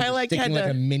Sun. Sticking like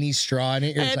a mini straw in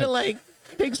it. I had to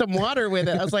take some water with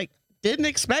it. I was like, didn't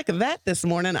expect that this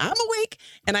morning. I'm awake.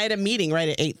 And I had a meeting right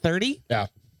at 8:30. Yeah.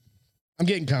 I'm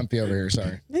getting comfy over here.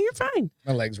 Sorry. No, you're fine.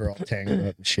 My legs were all tangled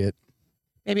up and shit.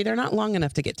 Maybe they're not long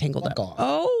enough to get tangled up. Off.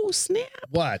 Oh, snap.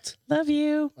 What? Love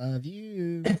you. Love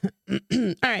you.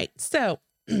 All right. So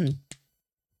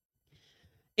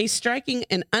a striking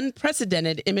and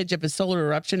unprecedented image of a solar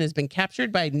eruption has been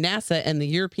captured by NASA and the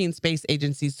European Space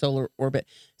Agency's Solar Orbit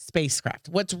spacecraft.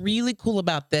 What's really cool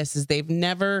about this is they've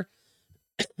never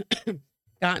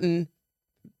gotten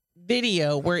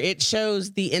video where it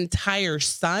shows the entire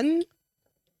sun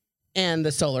and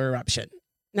the solar eruption.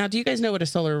 Now, do you guys know what a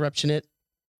solar eruption is?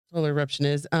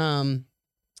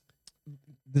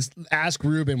 Ask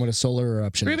Ruben what a solar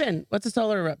eruption is. Ruben, what's a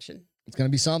solar eruption? It's going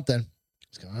to be something.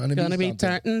 It's going to be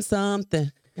starting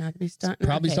something. Gotta be starting.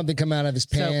 Probably something come out of his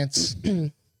pants.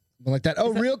 Something like that.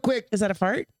 Oh, real quick. Is that a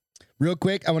fart? Real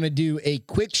quick. I want to do a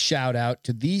quick shout out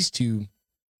to these two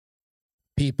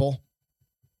people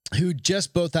who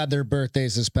just both had their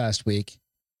birthdays this past week.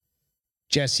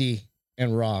 Jesse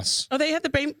and Ross. Oh, they had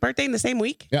the birthday in the same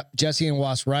week? Yep. Jesse and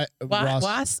Ross. Right.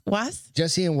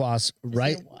 Jesse and Ross.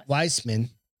 Right. Weissman.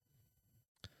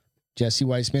 Jesse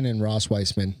Weissman and Ross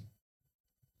Weissman.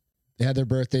 They had their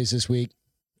birthdays this week.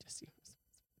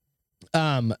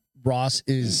 Ross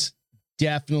is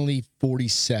definitely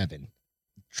 47.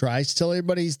 Tries to tell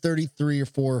everybody he's 33 or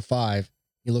 4 or 5.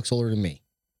 He looks older than me.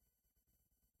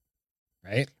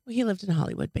 Right? Well, he lived in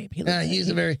Hollywood, babe. He wears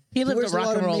a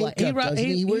rock and roll life.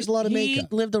 He wears a lot of makeup.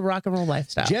 He lived a rock and roll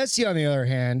lifestyle. Jesse, on the other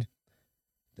hand,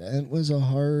 that was a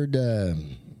hard.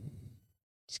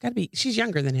 She's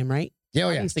younger than him, right?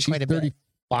 Yeah, she's quite a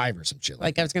 35 or some shit.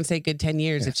 Like I was gonna say, good 10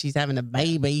 years if she's having a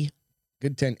baby.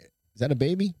 Good 10. Is that a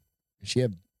baby? She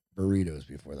had burritos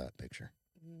before that picture.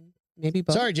 Maybe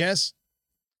both. Sorry, Jess.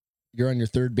 You're on your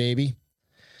 3rd baby.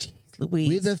 Jeez, Louise.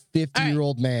 With a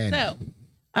 50-year-old man. So,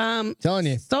 telling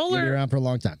you, solar you'll be around for a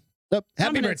long time. So,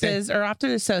 happy birthday. Are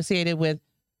often associated with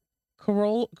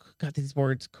coronal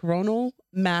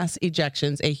mass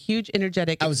ejections, a huge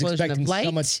energetic explosion of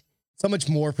light. So much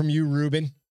more from you,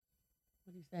 Ruben.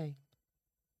 What do you say?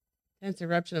 Intense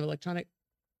eruption of electronic.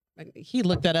 He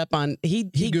looked that up on. He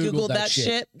Googled that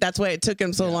shit. That's why it took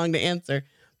him so long to answer.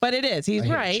 But it is. He's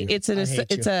right. It's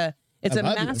a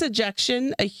mass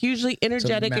ejection, a hugely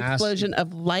energetic explosion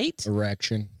of light,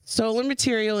 solar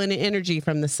material, and energy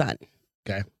from the sun.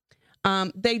 Okay.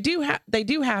 They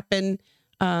do happen.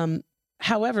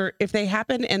 However, if they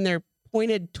happen and they're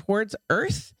pointed towards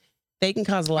Earth, they can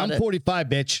cause a lot. I'm 45,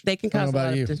 bitch. They can cause a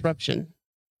lot of disruption.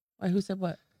 Why? Who said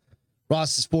what?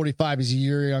 Ross is 45. He's a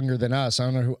year younger than us. I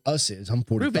don't know who us is. I'm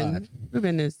 45.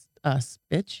 Ruben is us,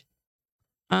 bitch.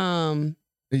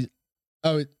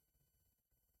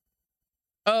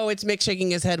 It's Mick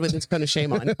shaking his head with his cone of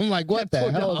shame on. I'm like, what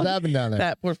the hell is happening down there?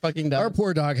 That poor fucking dog. Our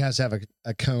poor dog has to have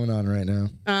a cone on right now.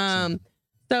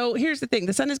 So here's the thing.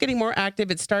 The sun is getting more active.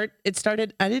 It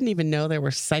started, I didn't even know there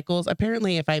were cycles.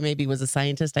 Apparently, if I maybe was a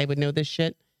scientist, I would know this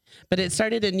shit. But it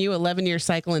started a new 11-year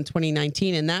cycle in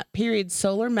 2019. In that period,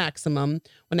 solar maximum,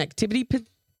 when activity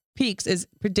peaks is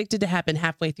predicted to happen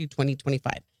halfway through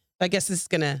 2025. I guess this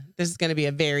is gonna be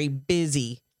a very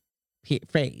busy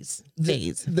phase.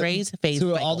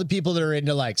 So all the people that are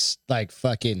into like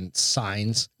fucking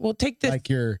signs. We'll take this like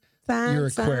your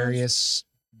Aquarius,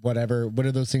 whatever. What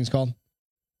are those things called?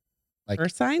 Like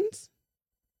Earth signs?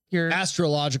 Your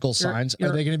astrological signs.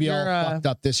 Are they going to be all fucked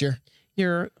up this year?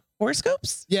 Your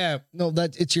horoscopes? Yeah, no,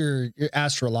 it's your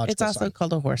astrological. It's also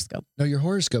called a horoscope. No, your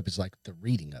horoscope is like the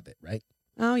reading of it, right?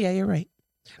 Oh yeah, you're right.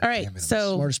 All right, I'm the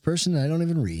smartest person. I don't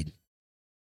even read.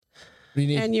 What do you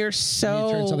need? And you're so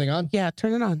you turn something on. Yeah,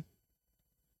 turn it on.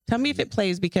 Tell me if it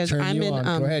plays because I'm in.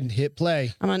 Go ahead and hit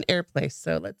play. I'm on AirPlay,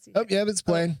 so let's see. Oh yeah, it's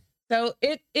playing. So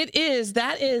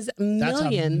that is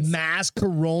millions. That's a mass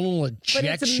coronal ejection.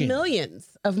 But it's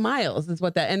millions of miles is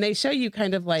what that, and they show you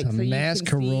kind of like it's a mass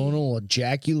coronal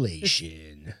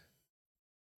ejaculation.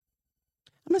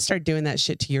 I'm gonna start doing that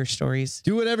shit to your stories.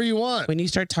 Do whatever you want. When you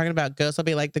start talking about ghosts, I'll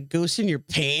be like, the ghost in your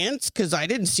pants? Because I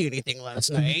didn't see anything last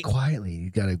night. Quietly. You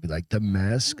gotta be like the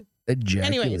mass ejaculation.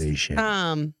 Anyways,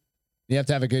 you have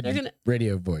to have a good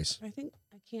radio voice. I think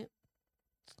I can't.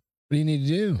 What do you need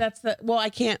to do? I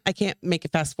can't make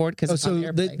it fast forward because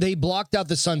they blocked out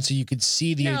the sun so you could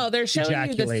see the they're showing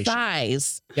you the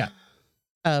size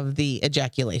of the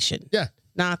ejaculation. Yeah.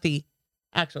 Not the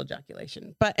actual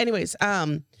ejaculation. But anyways,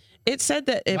 it said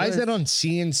that why is that on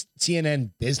CNN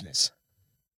Business?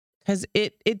 Because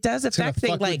it does affect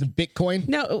things like the Bitcoin.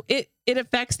 No, it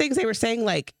affects things. They were saying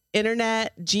like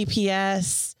internet,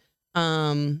 GPS.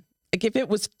 Like if it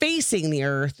was facing the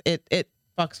earth, it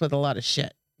fucks with a lot of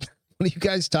shit. What are you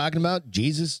guys talking about?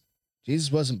 Jesus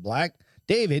wasn't black.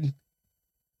 David,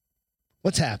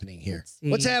 what's happening here?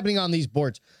 What's happening on these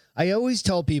boards? I always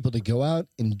tell people to go out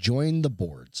and join the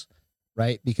boards,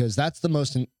 right? Because that's the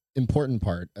most important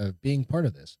part of being part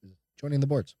of this, is joining the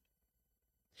boards.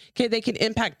 Okay, they can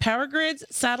impact power grids,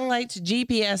 satellites,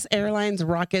 GPS, airlines,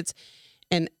 rockets,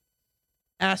 and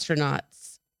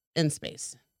astronauts in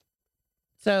space.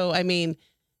 So, I mean,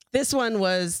 this one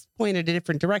was pointed a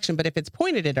different direction, but if it's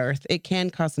pointed at Earth, it can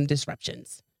cause some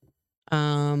disruptions.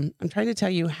 I'm trying to tell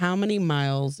you how many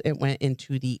miles it went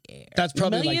into the air. That's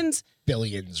probably millions, like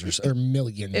billions or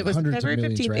millions. It was February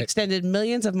 15th, right? Extended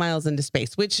millions of miles into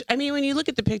space, which, I mean, when you look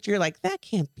at the picture, you're like, that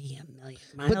can't be a million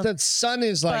miles. But the sun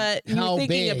is like, but how you're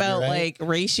thinking big, about right? like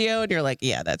ratio, and you're like,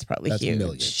 yeah, that's probably huge.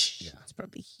 Millions. Yeah. It's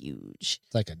probably huge.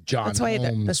 It's like a John That's why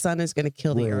Holmes the sun is going to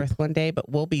kill the Earth one day, but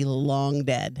we'll be long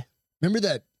dead. Remember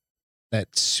that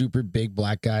super big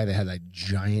black guy that had that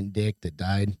giant dick that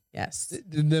died? Yes.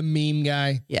 The meme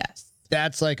guy? Yes.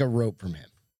 That's like a rope from him.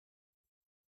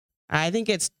 I think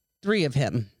it's 3 of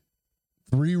him.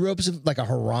 3 ropes, like a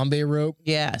Harambe rope?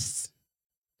 Yes.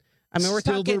 I mean, we're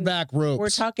Silverback ropes. We're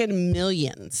talking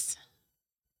millions.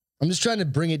 I'm just trying to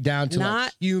bring it down to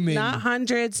like human. Not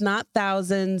hundreds, not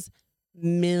thousands,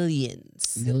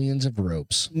 millions. Millions of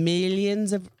ropes.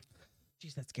 Millions of.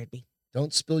 Jeez, that scared me.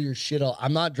 Don't spill your shit all.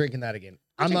 I'm not drinking that again.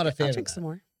 I'm not a fan. I'll drink some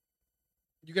more.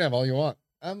 You can have all you want.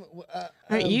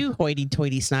 Aren't you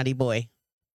hoity-toity snotty boy?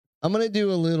 I'm gonna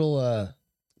do a little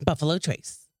Buffalo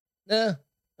Trace. Basil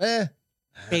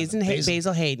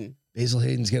Hayden. Basil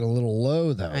Hayden's getting a little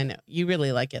low though. I know. You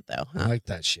really like it though, huh? I like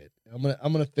that shit. I'm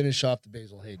gonna finish off the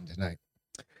Basil Hayden tonight.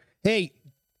 Hey,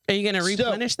 are you gonna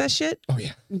replenish that shit? Oh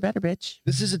yeah. You better, bitch.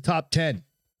 This is a top 10.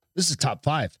 This is top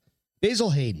 5. Basil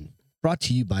Hayden, brought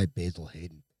to you by Basil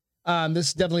Hayden. This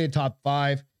is definitely a top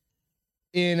 5.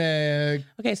 Okay,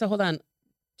 so hold on.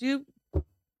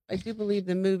 I do believe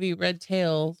the movie Red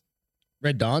Tails.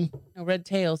 Red Dawn? No, Red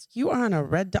Tails. You are on a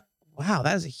Red Dawn. Wow,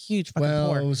 that is a huge fucking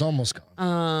pour. It was almost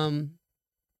gone.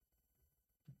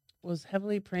 Was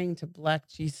heavily praying to Black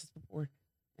Jesus before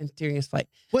entering his flight.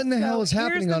 What in the hell is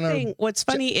happening on our... What's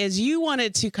funny is you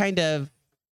wanted to kind of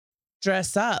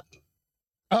dress up.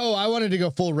 Oh, I wanted to go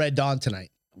full Red Dawn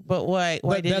tonight. But why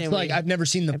didn't that's like, I've never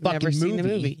seen the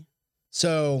movie.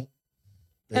 So...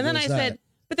 And then I said,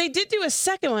 but they did do a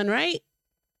second one, right?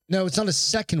 No, it's not a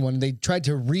second one. They tried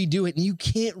to redo it, and you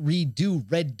can't redo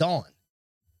Red Dawn.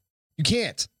 You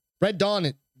can't. Red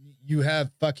Dawn, you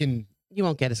have fucking... You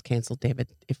won't get us canceled, David.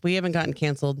 If we haven't gotten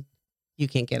canceled, you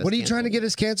can't get us What are you trying to get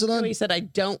us canceled on? He said, I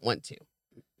don't want to.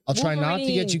 I'll try not to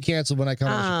get you canceled when I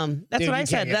come. That's what I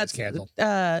said. That's canceled.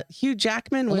 Hugh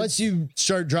Jackman was... Unless you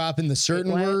start dropping the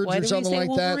certain words or something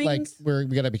like that, like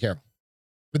we got to be careful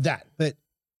with that. But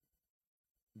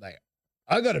like,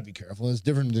 I got to be careful. It's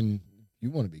different than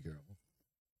you want to be careful.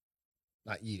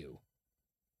 Not you,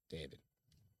 David.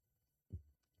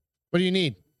 What do you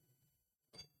need?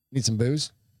 Need some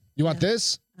booze? You want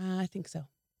this? I think so.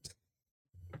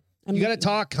 You got to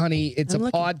talk, honey. It's a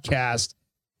podcast.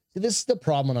 See, this is the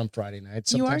problem on Friday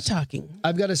night. You are talking.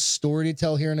 I've got a story to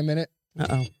tell here in a minute.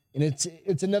 Uh-oh. And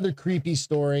it's another creepy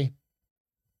story.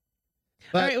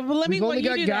 But all right, well, we've only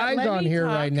got guys on here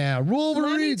right now.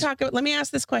 Wolverines. Let me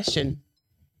ask this question.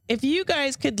 If you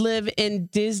guys could live in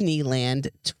Disneyland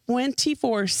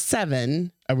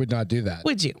 24/7, I would not do that.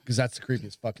 Would you? Because that's the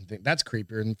creepiest fucking thing. That's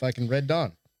creepier than fucking Red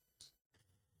Dawn.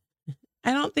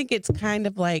 I don't think it's kind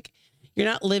of like you're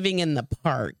not living in the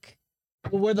park.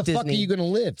 Well, where the fuck are you going to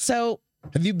live? So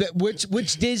have you been which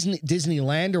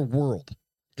Disneyland or World?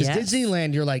 Because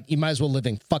Disneyland, you're like, you might as well live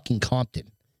in fucking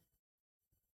Compton.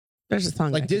 There's a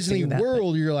song like Disney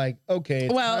World. You're like, okay,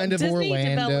 it's kind of Disney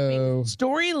Orlando.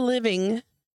 Story living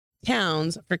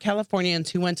towns for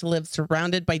Californians who want to live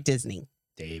surrounded by Disney.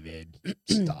 David,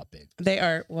 stop it. They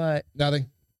are what? Nothing.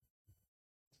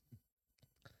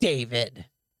 David,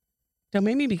 don't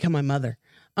make me become my mother.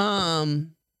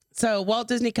 So Walt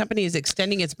Disney Company is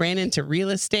extending its brand into real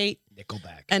estate,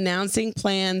 Nickelback, announcing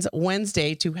plans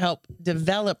Wednesday to help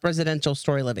develop residential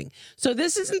story living. So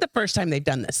this isn't the first time they've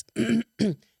done this.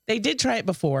 They did try it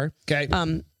before. Okay.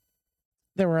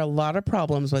 There were a lot of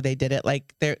problems when they did it.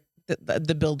 Like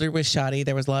the builder was shoddy.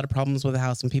 There was a lot of problems with the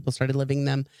house when people started living in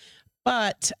them.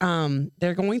 But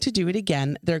they're going to do it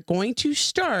again. They're going to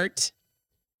start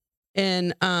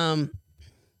in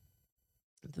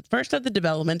the first of the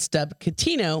developments, dubbed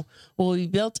Catino, will be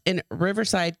built in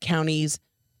Riverside County's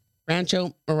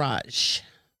Rancho Mirage,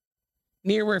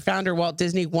 near where founder Walt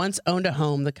Disney once owned a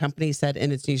home, the company said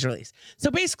in its news release.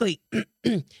 So basically,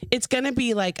 it's going to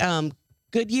be like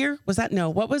Goodyear. Was that? No.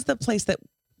 What was the place that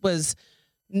was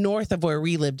north of where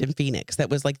we lived in Phoenix? That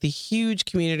was like the huge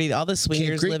community. All the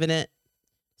swingers live in it.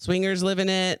 Swingers live in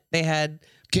it. They had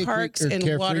parks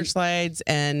and water slides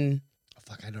and...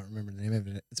 Fuck, I don't remember the name of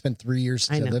it. It's been 3 years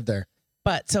since I lived there.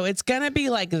 But so it's going to be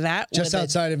like that. Just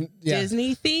outside of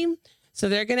Disney theme. So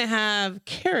they're going to have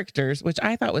characters, which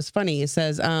I thought was funny. It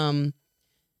says,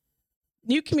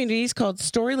 new communities called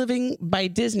Story Living by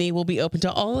Disney will be open to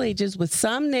all ages, with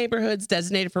some neighborhoods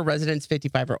designated for residents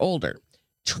 55 or older.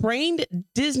 Trained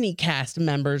Disney cast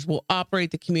members will operate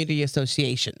the community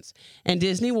associations, and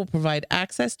Disney will provide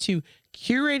access to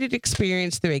curated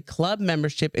experience through a club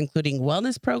membership, including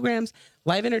wellness programs,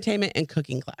 live entertainment, and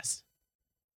cooking class.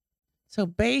 So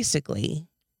basically,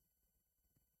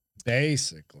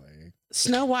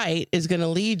 Snow White is going to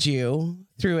lead you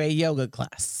through a yoga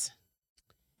class.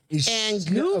 And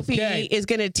Goofy is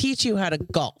going to teach you how to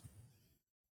golf.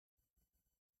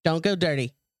 Don't go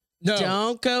dirty. No.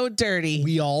 Don't go dirty.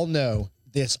 We all know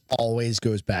this always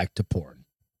goes back to porn.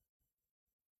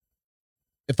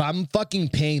 If I'm fucking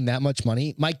paying that much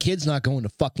money, my kid's not going to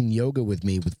fucking yoga with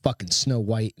me with fucking Snow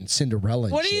White and Cinderella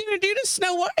and What are you going to do to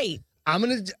Snow White? I'm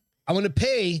going to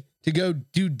pay to go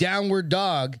do Downward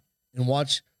Dog and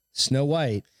watch Snow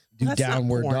White do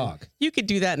Downward Dog. You could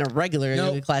do that in a regular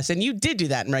yoga class, and you did do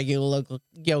that in regular local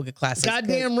yoga classes.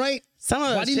 Goddamn right. Some of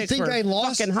those Why do you think I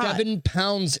lost 7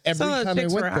 pounds every time I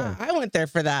went there? I went there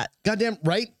for that. Goddamn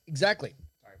right. Exactly.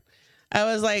 Sorry. I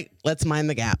was like, let's mind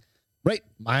the gap. Right.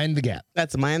 Mind the gap.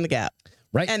 Let's mind the gap.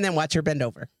 Right. And then watch her bend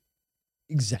over.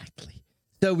 Exactly.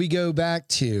 So we go back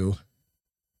to,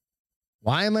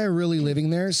 why am I really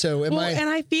living there? So am I? And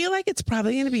I feel like it's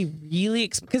probably going to be really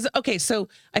because so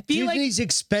I feel Disney's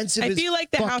expensive. I feel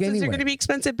like the houses are going to be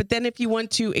expensive, but then if you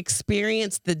want to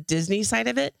experience the Disney side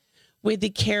of it with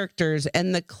the characters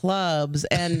and the clubs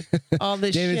and all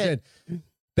this David shit. said,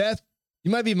 Beth, you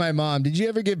might be my mom. Did you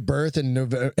ever give birth in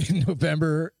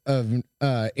November of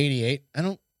 88? I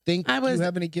don't think I was you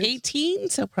have any kids. 18,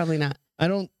 so probably not. I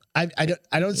don't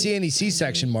see any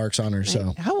C-section marks on her.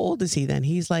 So how old is he then?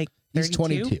 He's like 32? He's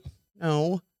 22.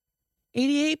 No.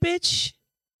 88, bitch.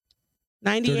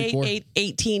 98, 8,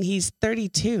 18. He's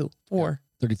 32. 34.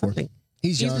 Something.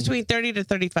 He's young. Between 30 to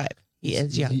 35. He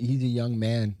is young. He's a young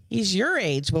man. He's your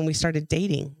age when we started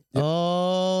dating. Yep.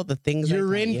 Oh, the things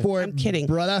you're in for it. I'm kidding,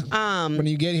 brother. When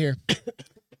you get here,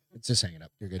 it's just hanging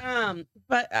up. You're good.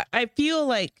 But I feel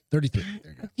like 33.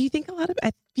 There you go.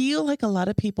 I feel like a lot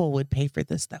of people would pay for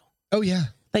this though. Oh yeah.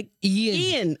 Like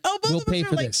Ian. Oh, both will of us pay are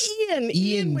for like this.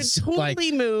 Ian would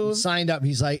totally move. Signed up.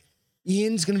 He's like,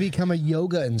 Ian's going to become a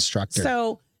yoga instructor.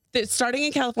 So starting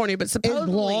in California, but supposedly,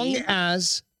 as long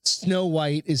as Snow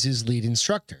White is his lead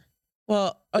instructor.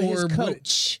 Well, his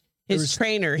coach, his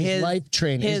trainer, his life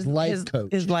trainer, his life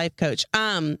coach, his life coach.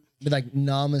 But like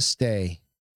namaste,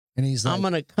 and he's like, I'm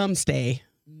gonna come stay.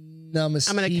 Namaste.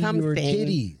 I'm gonna come your stain.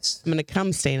 titties. I'm gonna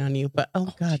come stain on you. But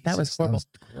oh god, Jesus, that was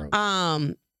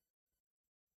horrible.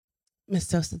 Miss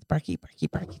Sosa's barky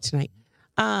tonight.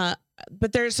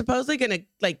 But they're supposedly gonna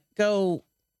like go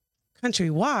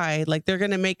countrywide. Like they're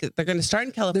going to start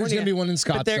in California. There's going to be one in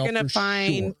Scottsdale. But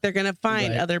they're going to find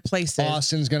Right. other places.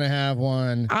 Austin's going to have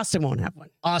one. Austin won't have one.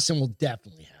 Austin will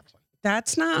definitely have one.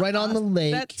 That's not right on the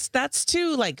lake. That's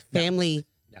too like family.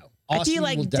 No. I feel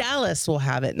like Dallas will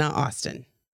have it, not Austin.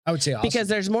 I would say Austin. Because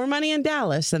there's more money in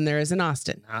Dallas than there is in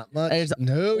Austin. Not much.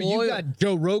 You got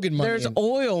Joe Rogan money. There's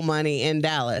oil money in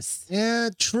Dallas. Yeah,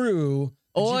 true.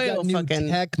 Oil you got new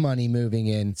tech money moving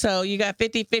in. So you got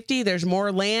 50-50. There's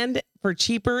more land for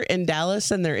cheaper in Dallas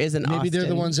than there is in Austin. Maybe they're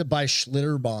the ones that buy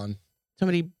Schlitterbahn.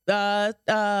 Somebody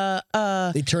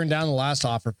they turned down the last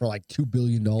offer for like $2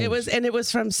 billion. It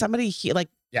was from somebody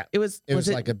it was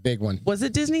like a big one. Was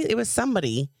it Disney? It was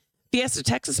somebody. Fiesta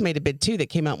Texas made a bid too that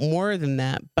came out more than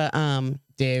that. But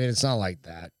David, it's not like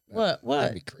that. What?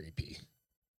 That'd be creepy.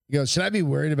 You go, should I be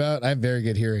worried about? I have very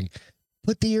good hearing.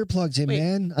 Put the earplugs in,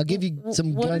 man. I'll give you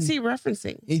some What is he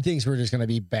referencing? He thinks we're just going to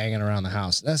be banging around the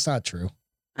house. That's not true.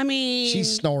 I mean... She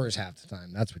snores half the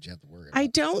time. That's what you have to worry about. I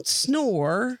don't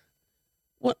snore.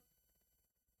 What?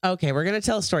 Okay, we're going to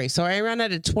tell a story. So I ran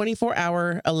out a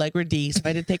 24-hour Allegra D, so I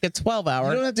had to take a 12-hour.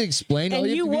 You don't have to explain. And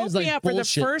you woke me like up for the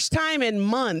first time in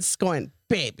months going,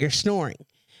 babe, you're snoring.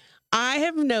 I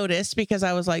have noticed, because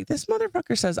I was like, this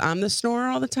motherfucker says I'm the snorer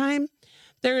all the time.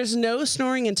 There is no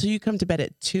snoring until you come to bed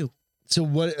at 2. So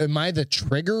what, am I the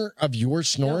trigger of your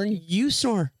snoring? No, you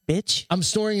snore, bitch. I'm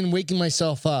snoring and waking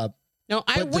myself up. No,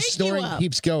 I wake you up. But the snoring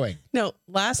keeps going. No,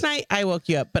 last night I woke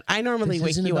you up, but I normally wake you up.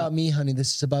 This isn't about me, honey.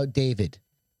 This is about David.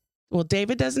 Well,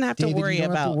 David doesn't have to worry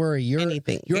about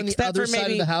anything. You're on the other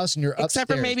side of the house and you're upstairs,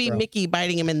 except for maybe Mickey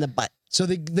biting him in the butt. So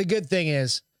the good thing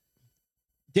is,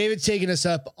 David's taking us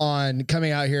up on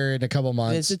coming out here in a couple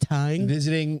months.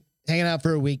 Visiting, hanging out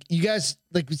for a week. You guys,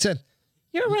 like we said,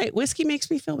 you're right. Whiskey makes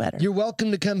me feel better. You're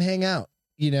welcome to come hang out,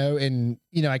 and,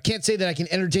 I can't say that I can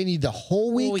entertain you the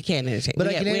whole week. Well, we can't entertain. But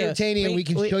I can entertain you and we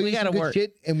can show you some good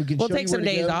shit. And we'll take some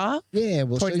days off. Yeah,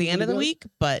 towards the end of the week.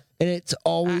 But it's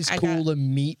always cool to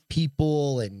meet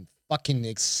people and fucking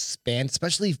expand,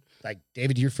 especially like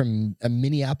David, you're from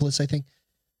Minneapolis, I think.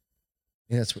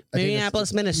 Yeah, that's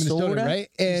Minneapolis, Minnesota, right?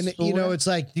 And, it's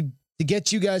like to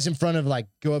get you guys in front of, like,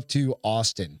 go up to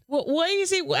Austin. Well, what is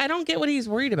he? I don't get what he's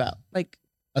worried about. Like,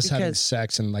 us having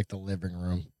sex in, like, the living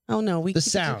room. Oh, no. The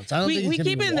sounds. I don't think we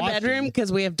keep it in the bedroom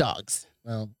because we have dogs.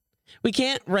 Well, we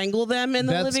can't wrangle them in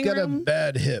the living room. Beth's got a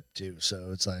bad hip, too.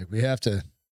 So it's like we have to.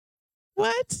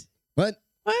 What? What?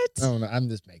 What? Oh, no. I'm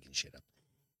just making shit up.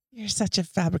 You're such a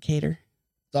fabricator.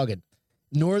 It's all good.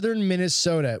 Northern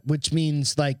Minnesota, which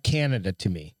means like Canada to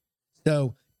me.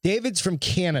 So David's from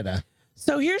Canada.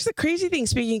 So here's the crazy thing.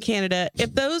 Speaking of Canada,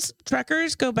 if those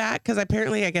truckers go back, because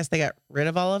apparently I guess they got rid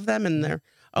of all of them and they're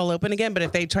all open again. But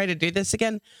if they try to do this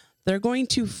again, they're going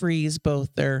to freeze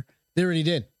both their They already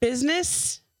did.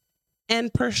 business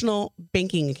and personal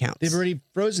banking accounts. They've already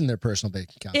frozen their personal bank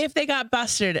accounts. If they got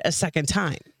busted a second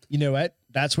time. You know what?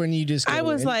 That's when you just go I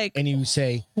was like, and you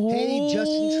say, hey,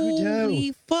 Justin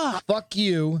Trudeau, fuck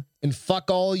you and fuck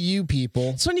all you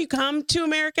people. It's when you come to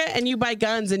America and you buy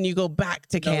guns and you go back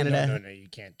to Canada. No, you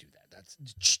can't do that.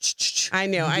 That's I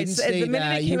know. The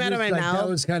minute it came out of my mouth, that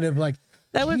was kind of like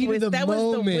that was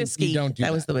the whiskey. You don't do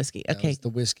that was the whiskey. Okay, that was the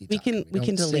whiskey. We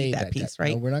can delete that piece,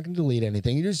 right? No, we're not going to delete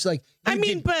anything. You're just like,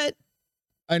 but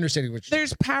I understand what you're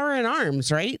there's power in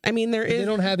arms, right? I mean, there is. They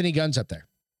don't have any guns up there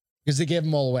because they gave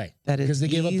them all away. That is because they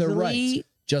gave up their rights,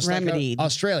 just remedied. like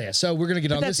Australia. So we're gonna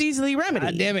get on this. That's easily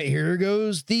remedied. God damn it! Here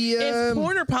goes the. It's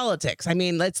porn or politics. I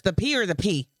mean, it's the P or the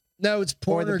P. No, it's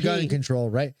porn or gun control,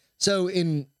 right? So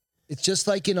it's just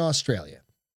like in Australia,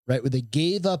 right, where they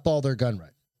gave up all their gun rights.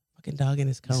 Fucking dog in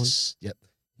his cone. Yep.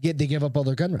 They give up all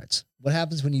their gun rights. What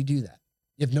happens when you do that?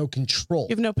 You have no control.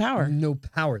 You have no power. No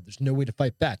power. There's no way to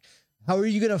fight back. How are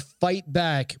you going to fight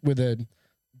back with a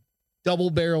double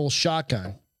barrel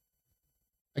shotgun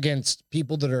against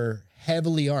people that are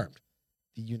heavily armed?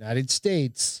 The United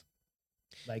States.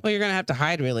 Well, you're going to have to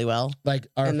hide really well. Like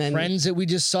our friends that we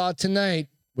just saw tonight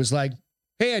was like,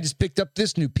 hey, I just picked up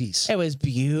this new piece. It was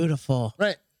beautiful.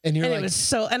 Right. And you're like, it was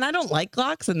so, and I don't like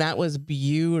Glocks, and that was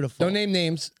beautiful. Don't name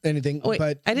names, anything. Wait,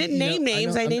 but I didn't name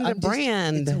names. I named a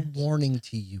brand. It's a warning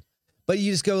to you. But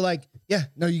you just go like, yeah,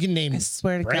 no, you can name. I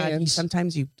swear to brands. God,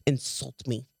 sometimes you insult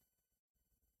me.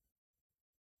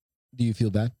 Do you feel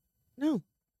bad? No.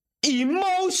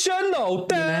 Emotional.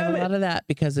 I have a lot of that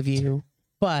because of you,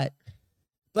 but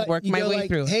work my way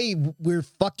through. Hey, we're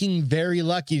fucking very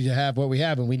lucky to have what we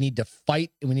have, and we need to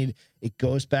fight. And it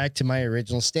goes back to my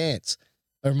original stance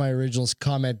or my original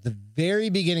comment at the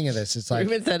very beginning of this. It's like,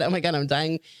 even said, "Oh my God, I'm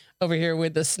dying over here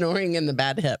with the snoring and the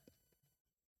bad hip."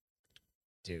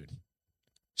 Dude,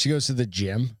 she goes to the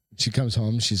gym. She comes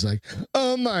home. She's like,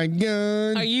 "Oh my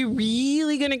god, Are you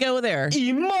really gonna go there?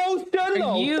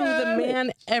 Emotional. Are you the damn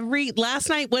it. man? Last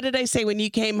night, what did I say when you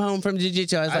came home from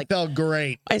jiu-jitsu? I was I like, felt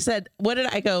great." I said, what did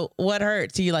I go? What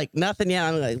hurts? You like nothing yet?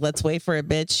 I'm like, let's wait for it,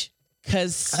 bitch.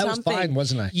 Because I was fine,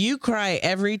 wasn't I? You cry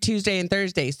every Tuesday and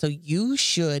Thursday, so you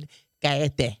should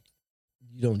cállate.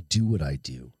 You don't do what I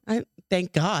do.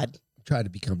 Thank God. Try to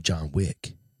become John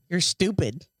Wick. You're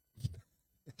stupid.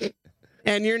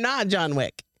 And you're not John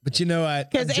Wick. But you know what?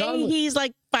 Because he's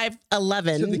like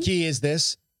 5'11". So the key is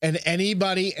this, and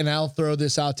anybody, and I'll throw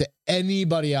this out to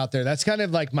anybody out there. That's kind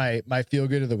of like my feel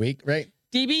good of the week, right?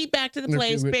 DB, back to the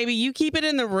place, baby. You keep it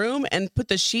in the room and put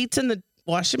the sheets in the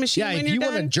washing machine. Yeah, when if you're you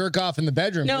done. want to jerk off in the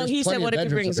bedroom. No, he said, "What if it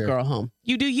brings a girl home?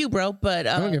 You do you, bro." But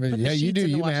don't give a, put the yeah, you sheets do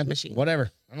in the you, washing man. machine.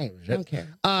 Whatever. I don't give a shit. Don't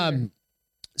care.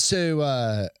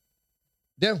 So,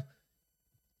 no.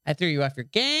 I threw you off your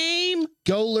game.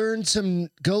 Go learn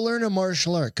a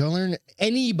martial art. Go learn.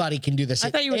 Anybody can do this. I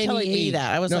thought you were telling me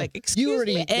that. I was like, excuse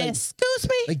me.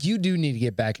 Like you do need to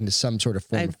get back into some sort of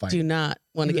form of I fighting. do not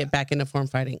want to get back into form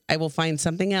fighting. I will find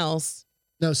something else.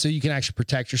 No, so you can actually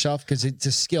protect yourself because it's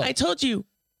a skill. I told you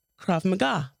Krav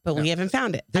Maga, but we haven't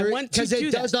found it. I want to because do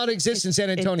it that. does not exist in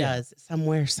San Antonio. It does.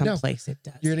 Someplace it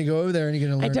does. You're gonna go over there and you're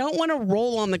gonna learn. I don't want to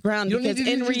roll on the ground You don't because need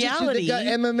to do in jiu-jitsu. reality, They got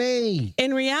MMA.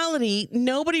 in reality,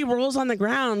 nobody rolls on the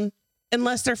ground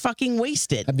unless they're fucking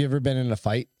wasted. Have you ever been in a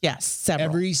fight? Yes, several.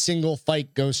 Every single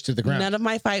fight goes to the ground. None of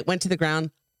my fight went to the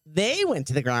ground. They went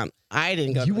to the ground. I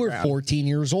didn't go to the ground. You were 14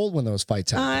 years old when those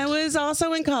fights happened. I was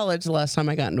also in college the last time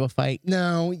I got into a fight.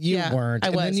 No, you weren't. I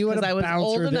was. And then you had a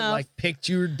bouncer that enough. like picked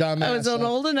your dumb I was ass up,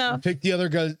 old enough. picked the other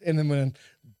guys, and then went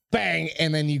bang,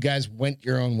 and then you guys went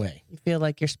your own way. You feel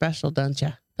like you're special, don't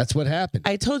you? That's what happened.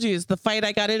 I told you it's the fight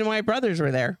I got into. My brothers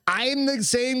were there. I'm the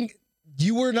same.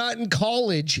 You were not in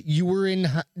college. You were in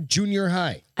junior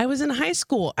high. I was in high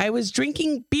school. I was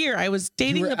drinking beer. I was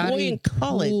dating a boy in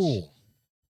college. Pool.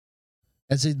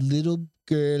 As a little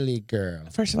girly girl.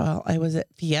 First of all, I was at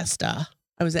Fiesta.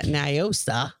 I was at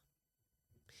Nyosa.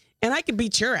 And I could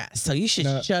beat your ass, so you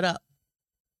should shut up.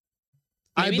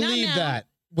 Maybe I believe that.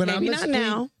 When Maybe I'm not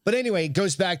now. But anyway, it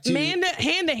goes back to hand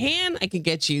to hand, I can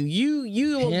get you.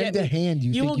 You will hand get to hand.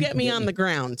 You will get me on the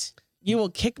ground. You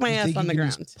will kick my ass on the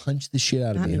ground. Just punch the shit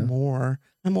out of me. Not anymore.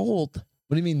 I'm old.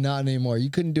 What do you mean not anymore? You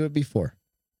couldn't do it before.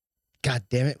 God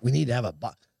damn it. We need to have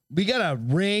we got a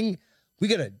ring. We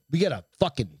got a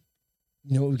fucking,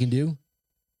 you know what we can do?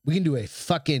 We can do a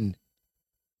fucking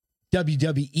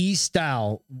WWE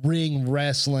style ring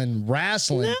wrestling.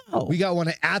 No. We got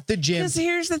one at the gym. Because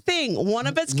here's the thing. One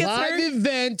of us gets hurt. Live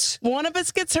event. One of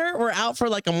us gets hurt. We're out for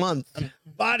like a month. I'm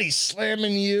body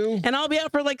slamming you. And I'll be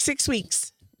out for like 6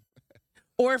 weeks.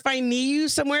 Or if I knee you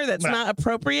somewhere that's not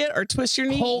appropriate or twist your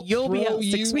knee, you'll be out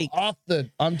 6 weeks.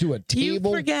 Onto a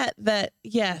table. You forget that,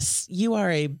 yes, you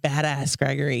are a badass,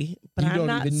 Gregory. But you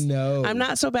don't even know. I'm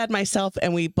not so bad myself,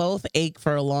 and we both ache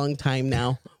for a long time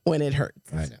now when it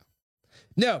hurts. I know.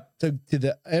 No,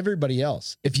 to everybody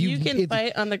else. If you can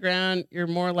fight on the ground, you're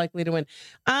more likely to win.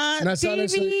 I was going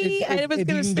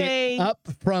to say up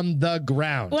from the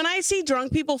ground. When I see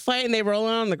drunk people fight and they roll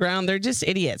on the ground, they're just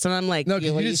idiots. And I'm like, no,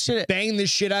 you just bang the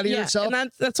shit out of yourself. And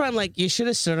that's why I'm like, you should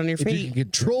have stood on your feet. If you can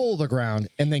control the ground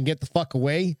and then get the fuck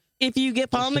away. If you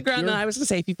fall on the ground, and I was going to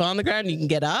say, if you fall on the ground, you can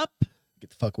get up.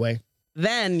 Get the fuck away.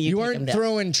 Then you aren't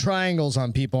throwing triangles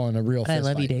on people in a real fist I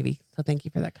love fight. you, Davey. So thank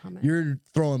you for that comment. You're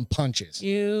throwing punches.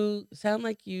 You sound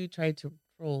like you tried to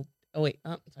roll. Oh wait,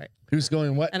 sorry. Who's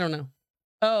going what? I don't know.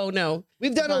 Oh no,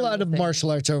 we've done a lot of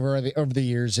martial arts over the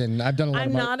years, and I've done a lot.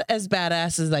 I'm not as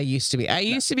badass as I used to be. I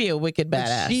used to be a wicked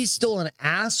badass. She's still an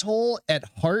asshole at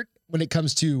heart when it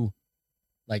comes to,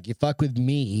 like, you fuck with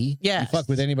me. Yeah, you fuck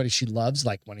with anybody she loves,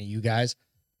 like one of you guys.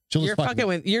 You're fucking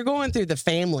with. You're going through the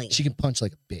family. She can punch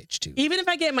like a bitch too. Even if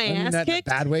I get my ass kicked,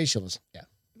 in a bad way, she'll yeah.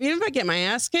 Even if I get my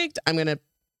ass kicked, I'm gonna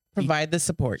provide the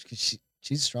support. She's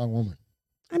a strong woman.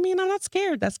 I mean, I'm not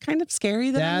scared. That's kind of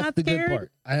scary. That's the good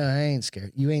part. I ain't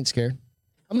scared. You ain't scared.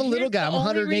 I'm a little guy. I'm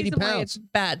 180 pounds. It's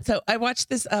bad. So I watched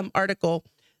this article.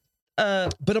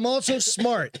 But I'm also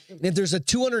smart. If there's a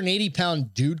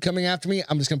 280-pound dude coming after me,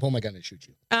 I'm just gonna pull my gun and shoot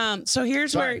you. So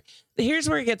here's where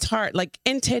it gets hard. Like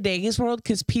in today's world,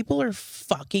 because people are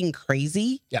fucking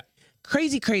crazy. Yeah.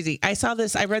 Crazy. I saw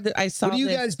this. I read that. I saw. What do you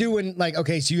guys do when, like,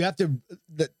 okay, so you have to,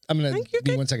 I'm gonna give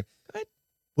you 1 second. Go ahead.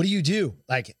 What do you do?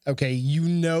 Like, okay, you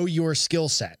know your skill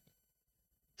set.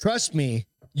 Trust me,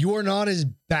 you are not as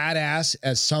badass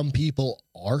as some people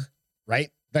are, right?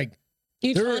 Like,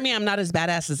 you telling me I'm not as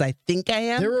badass as I think I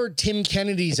am? There are Tim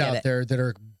Kennedys out there that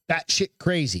are batshit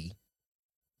crazy.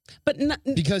 But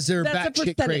because they're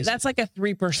batshit crazy. That's like a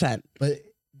 3%. But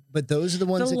but those are the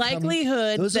ones. The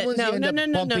likelihood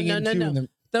that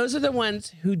those are the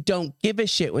ones who don't give a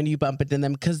shit when you bump into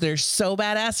them because they're so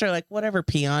badass. They're like, whatever,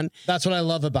 peon. That's what I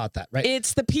love about that, right?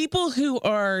 It's the people who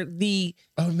are the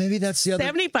maybe that's the other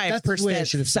 75%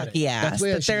 sucky ass.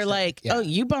 That they're like, oh,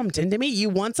 you bumped into me. You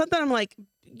want something? I'm like,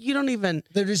 you don't even.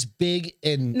 They're just big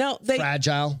and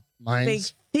fragile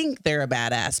minds. They think they're a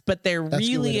badass, but they're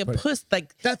really a puss.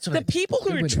 Like the people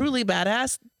who are truly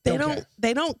badass, they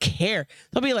don't care.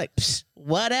 They'll be like,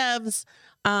 whatevs.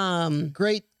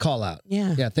 Great call out.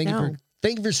 Yeah. Thank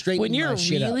you for straightening my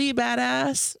shit up. When you're really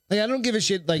badass, like I don't give a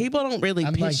shit. Like people don't really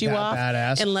piss you off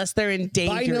badass. unless they're in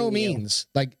danger. By no means.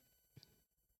 Like,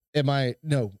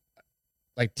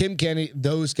 like Tim Kenny,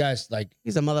 those guys, like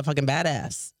he's a motherfucking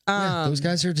badass. Those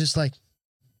guys are just like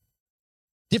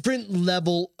different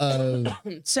level of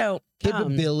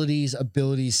capabilities,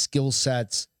 abilities, skill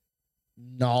sets,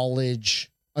 knowledge.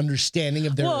 Understanding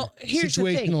of their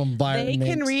situational environment. They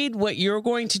can read what you're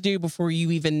going to do before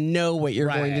you even know what you're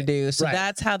going to do. So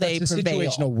that's how they prevail.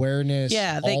 Situational awareness.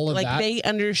 Yeah, they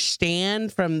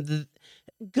understand from the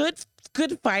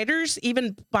good fighters,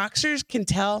 even boxers can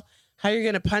tell how you're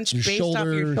going to punch based off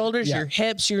your shoulders, your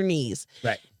hips, your knees.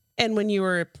 Right. And when you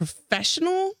were a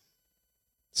professional,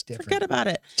 it's different. Forget about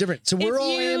it. It's different. So we're all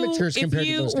amateurs compared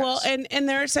to those guys. Well, and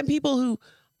there are some people who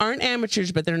aren't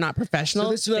amateurs, but they're not professional.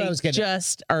 So this is what I was getting.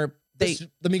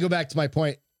 Let me go back to my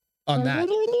point on that.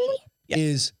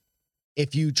 Is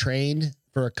if you trained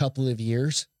for a couple of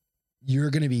years,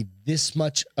 you're going to be this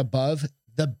much above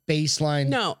the baseline.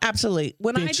 No, absolutely.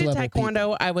 When I did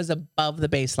taekwondo, I was above the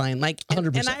baseline, like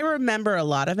 100%. And I remember a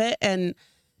lot of it. And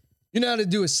you know how to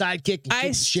do a sidekick.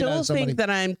 I still think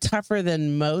that I'm tougher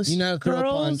than most. You know how to throw a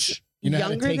punch. You know how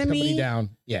to take somebody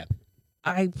down. Yeah,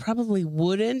 I probably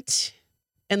wouldn't.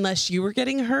 Unless you were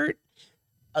getting hurt,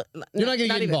 you're not going to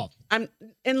get involved.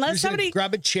 Unless somebody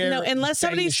grab a chair. No, unless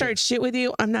somebody starts shit with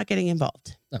you, I'm not getting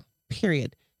involved. No.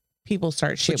 Period. People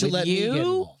start shit with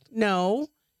you. No.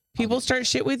 People start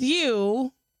shit with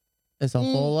you. It's a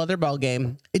whole other ball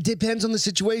game. It depends on the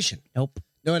situation. Nope.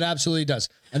 No, it absolutely does.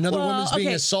 Another woman's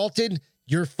being assaulted.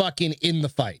 You're fucking in the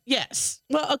fight. Yes.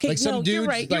 Well, okay. Like some dude's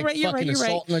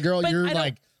assaulting a girl. You're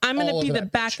like. I'm going to be the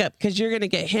backup because you're going to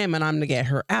get him and I'm going to get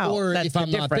her out. Or if I'm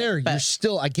not there, you're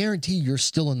still, I guarantee you're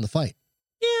still in the fight.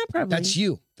 Yeah, probably. That's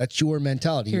you. That's your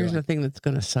mentality. Here's the thing that's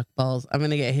going to suck balls. I'm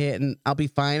going to get hit and I'll be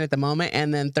fine at the moment.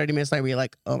 And then 30 minutes later, you're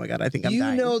like, oh my God, I think I'm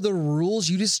dying. You know the rules.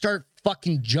 You just start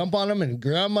fucking jump on them and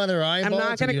grab them by their eyeballs. I'm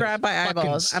not going to grab my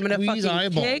eyeballs. I'm going to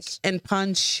fucking kick and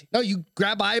punch. No, you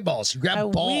grab eyeballs. You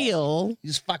grab balls. You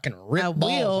just fucking rip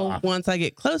balls off. Once I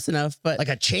get close enough, but like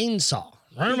a chainsaw.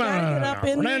 You gotta get up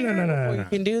in there before you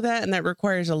can do that, and that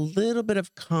requires a little bit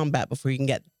of combat before you can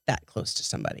get that close to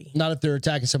somebody. Not if they're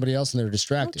attacking somebody else and they're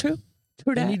distracted. True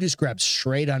that. And you just grab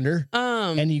straight under,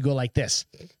 and you go like this,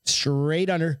 straight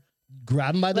under,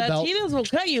 grab them by the belt. Latinos will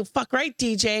cut you. Fuck right,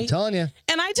 DJ. I'm telling you.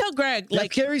 And I tell Greg,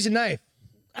 like carries a knife.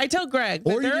 I tell Greg,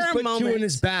 or you just put two in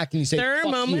his back and you say, there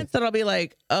are moments that I'll be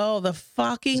like, oh, the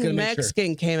fucking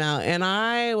Mexican came out, and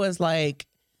I was like,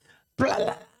 blah,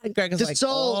 blah. And Greg is just like,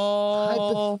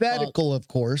 so hypothetical, of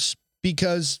course,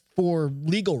 because for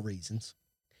legal reasons.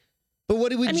 But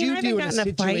what would you do in a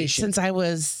situation? Since I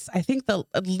was, I think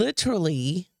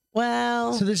literally,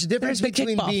 well. So there's a difference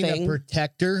between being a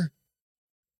protector,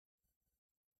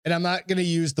 and I'm not going to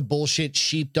use the bullshit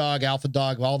sheepdog, alpha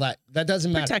dog, all that. That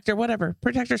doesn't matter. Protector, whatever.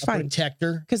 Protector's fine.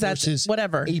 Protector, because that's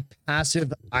whatever. A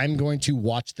passive. I'm going to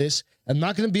watch this. I'm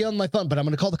not going to be on my phone, but I'm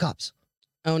going to call the cops.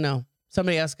 Oh no.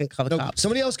 Somebody else can call the cops.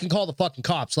 Somebody else can call the fucking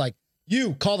cops. Like,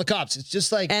 you call the cops. It's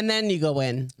just like, and then you go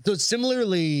in. So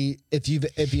similarly, if you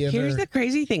ever, here's the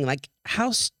crazy thing: like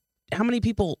how many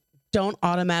people don't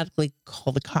automatically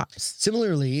call the cops?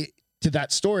 Similarly to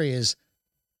that story is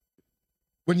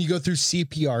when you go through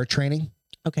CPR training.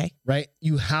 Okay. Right.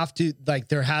 You have to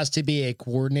there has to be a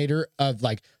coordinator of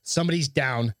like somebody's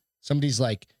down. Somebody's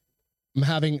like.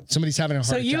 Somebody's having a heart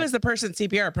attack. So you as the person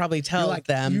CPR probably tell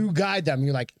them. You guide them.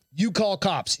 You're like, you call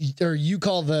cops or you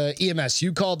call the EMS.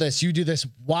 You call this. You do this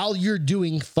while you're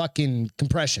doing fucking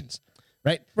compressions.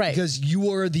 Right? Right. Because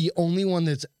you are the only one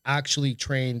that's actually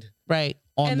trained. Right.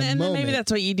 And then maybe that's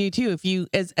what you do too. If you,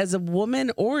 as a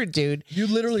woman or a dude, you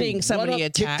literally seeing somebody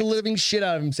attack, kick the living shit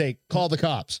out of him and say, call the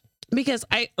cops. Because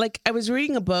I was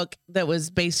reading a book that was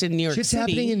based in New York City. Shit's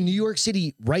happening in New York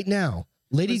City right now.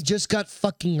 Lady just got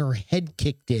fucking her head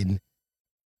kicked in.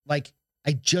 Like,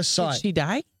 I just saw it. Did she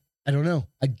die? I don't know.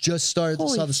 I just saw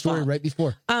the story right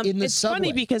before. In the subway.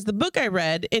 Funny because the book I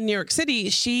read in New York City,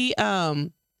 she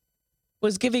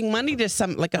was giving money to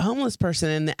a homeless person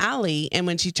in the alley, and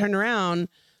when she turned around,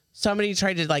 somebody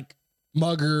tried to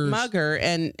mugger,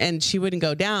 and she wouldn't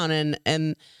go down.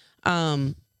 And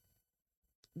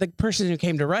the person who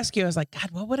came to rescue, I was like,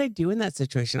 God, what would I do in that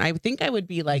situation? I think I would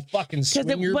be like, fucking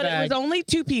swing your but bag. it was only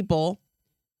 2 people.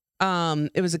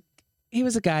 He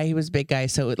was a guy. He was a big guy.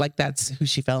 So like that's who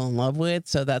she fell in love with.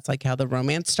 So that's like how the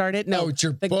romance started. No, it's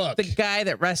your the book. The guy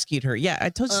that rescued her. Yeah, I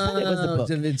told you it was the book.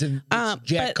 It's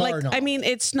Jack but Carr. like, I mean,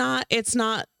 it's not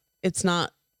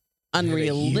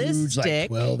unrealistic. Huge, like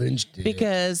 12-inch dick.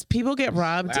 Because people get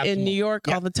robbed Slap in them New all. York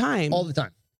Yeah. all the time. All the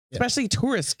time. Yeah. Especially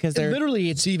tourists because And they're literally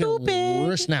it's even stupid.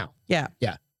 worse now. Yeah.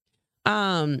 Yeah.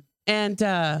 And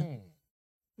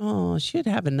oh, should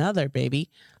have another baby.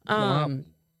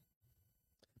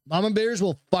 Mama bears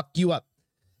will fuck you up.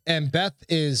 And Beth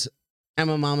is I'm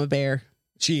a mama bear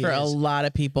she for is. a lot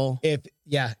of people. And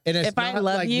it's If I not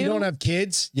love like you- don't have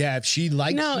kids. Yeah, if she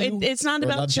likes No, you, it's not or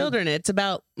about loves you, children. It's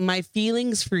about my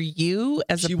feelings for you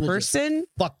as She a will just person.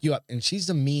 fuck you up. And she's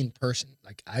a mean person.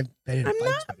 Like I've been in I'm fights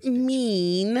not with this bitch.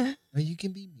 mean. No, you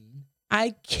can be mean.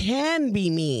 I can be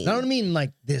mean. I don't mean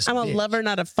like this. I'm a bitch. lover,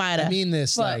 not a fighter. I mean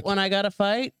this but like when I got to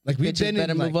fight, we've bitches been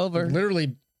better in move like, over.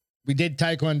 literally we did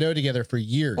taekwondo together for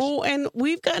years. Oh, and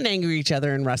we've gotten angry at each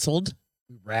other and wrestled.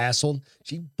 We wrestled.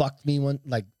 She bucked me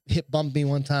hip bumped me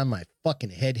one time. My fucking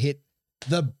head hit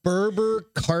the Berber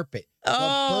carpet.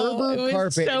 Oh, the it Berber was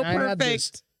carpet. so and I had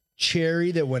this perfect.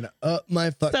 cherry that went up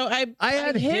my fuck. So I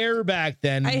had hair back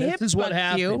then. I This hip is what bucked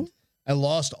happened. you. I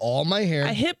lost all my hair.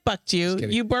 I hip bucked you. Just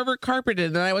kidding. You Berber carpeted,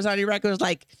 and I was on your rack. I was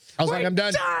like, I was like, I'm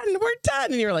done. We're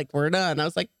done. And you're like, we're done. I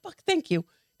was like, fuck, thank you.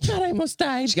 God, I almost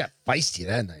died. She got feisty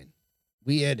that night.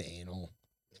 We had anal.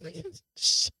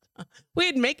 We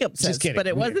had makeup Just sets, kidding. but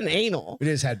it We wasn't anal. We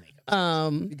just had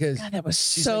makeup. Because God, that was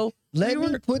she's so. like,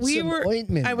 let me put some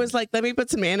ointment. I was like, let me put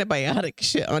some antibiotic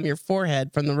shit on your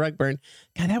forehead from the rug burn.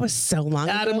 God, that was so long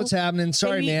Adam, ago. what's happening?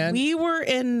 Sorry, man. We were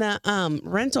in the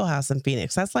rental house in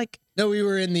Phoenix. That's like No, we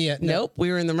were in the nope.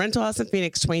 We were in the rental house in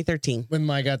Phoenix, 2013. When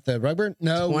I got the rug burn.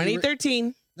 No,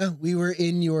 2013. we were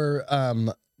in your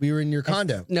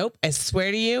condo. Nope. I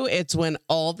swear to you, it's when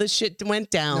all the shit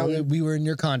went down. No, we were in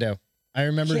your condo. I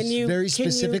remember very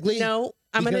specifically. No,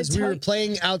 I'm going to because we tell were you.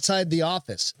 playing outside the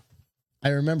office. I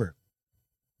remember.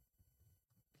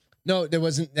 No, there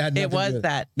wasn't. That It was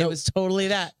that. No. It was totally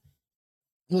that.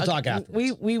 We'll Okay, talk after.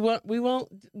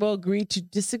 We'll agree to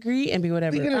disagree and be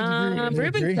whatever. We're gonna agree to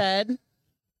Ruben agree. said,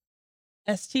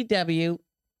 STW,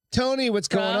 Tony, what's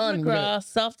going Krav on? Maga,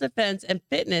 self-defense, and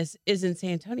fitness is in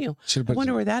San Antonio. I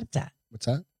wonder where that's at. What's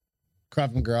that?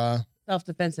 Krav Maga.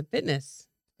 Self-defense and fitness.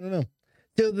 I don't know.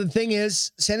 So the thing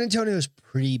is, San Antonio is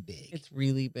pretty big. It's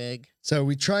really big. So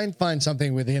we try and find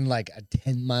something within like a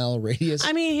 10-mile radius.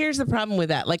 I mean, here's the problem with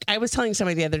that. Like I was telling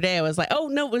somebody the other day, I was like, oh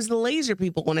no, it was the laser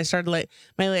people when I started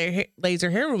my laser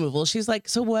hair removal. She's like,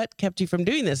 so what kept you from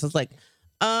doing this? I was like,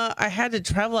 I had to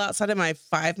travel outside of my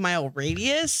 5-mile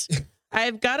radius.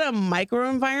 I've got a micro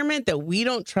environment that we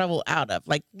don't travel out of.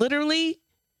 Like literally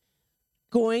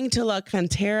going to La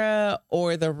Cantera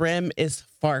or the Rim is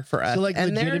far for us. So, like,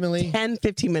 and legitimately- they're 10,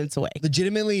 15 minutes away.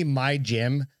 Legitimately, my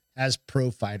gym has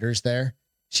pro fighters there.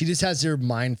 She just has her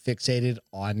mind fixated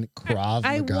on Krav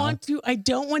Maga. I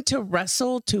don't want to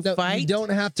wrestle to No, fight. you don't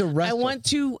have to wrestle.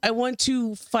 I want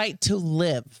to fight to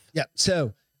live. Yeah.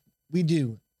 So we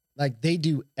do like they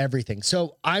do everything.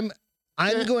 So I'm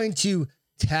going to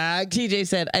tag TJ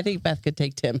said, I think Beth could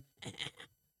take Tim.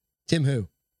 Tim who?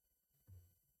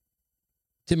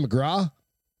 Tim McGraw?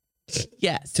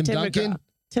 Yes. Tim Duncan? McGraw.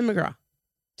 Tim McGraw.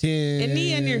 Tim. Isn't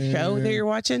he in your show that you're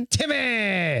watching?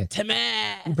 Timmy. Timmy.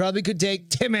 You probably could take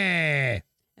Timmy.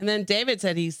 And then David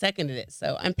said he seconded it.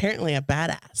 So I'm apparently a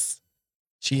badass.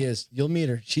 She is. You'll meet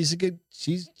her. She's a good.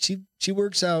 She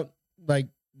works out like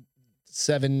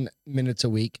 7 minutes a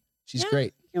week. She's Yeah.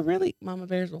 great. You really, Mama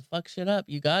Bears will fuck shit up.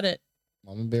 You got it.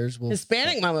 Mama Bears will.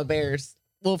 Hispanic Mama Bears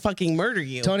will fucking murder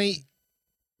you. Tony.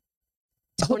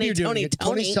 I hope you're doing it.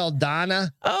 Tony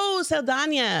Saldana. Oh,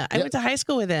 Saldana. I Yep. went to high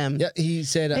school with him. Yeah, he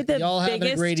said I had the y'all having a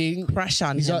biggest great eating. crush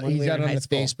on He's him out, when he's we were out in on high the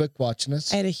school. Facebook watching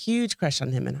us. I had a huge crush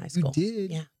on him in high You school.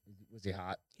 did? Yeah. Was he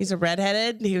hot? He's a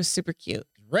redheaded. He was super cute.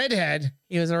 Redhead.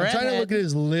 He was a I'm redhead. trying to look at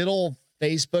his little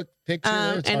Facebook picture.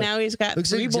 there. It's And hard. now he's got Looks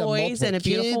 3 like he's got boys and a multiple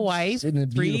beautiful kids wife. and a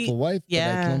beautiful wife. But I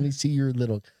Yeah. can only see your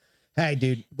little. Hey,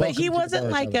 dude. But he welcome to the wasn't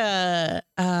Bars like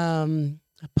Hub.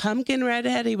 a pumpkin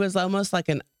redhead. He was almost like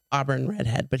an auburn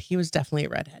redhead, but he was definitely a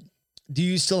redhead. Do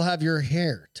you still have your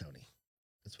hair, Tony?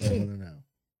 That's what I want to know.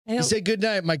 I He don't. said good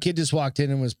night. My kid just walked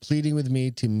in and was pleading with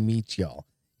me to meet y'all.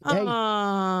 Hey,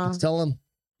 Aww. let's tell him.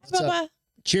 What's up? Bye-bye.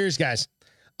 Cheers, guys.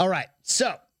 All right.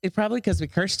 So It's probably because we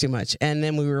cursed too much, and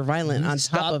then we were violent on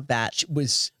top of that.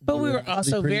 But we were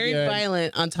also very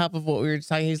violent on top of what we were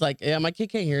talking. He's like, "Yeah, my kid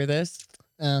can't hear this."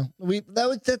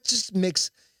 That's just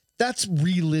mixed. That's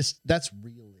realist. That's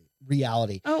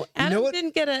reality. Oh, Adam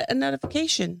didn't get a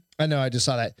notification. I know. I just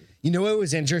saw that. You know what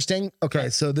was interesting? Okay,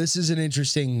 so this is an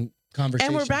interesting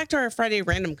conversation, and we're back to our Friday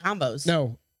random combos.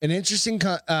 No, an interesting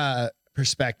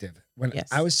perspective. When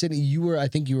I was sitting, I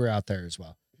think you were out there as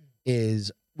well.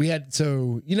 We had,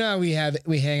 so you know how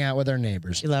we hang out with our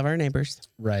neighbors. We love our neighbors,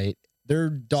 right? Their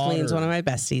daughter, Celine's one of my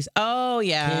besties. Oh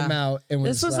yeah, came out and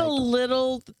this was like, a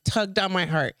little tugged on my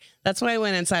heart. That's why I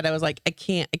went inside. I was like, I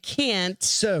can't.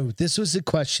 So this was a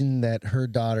question that her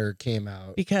daughter came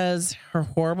out because her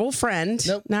horrible friend.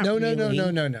 No.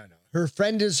 Her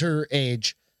friend is her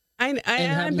age. I'm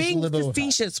being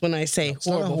facetious when I say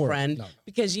horrible friend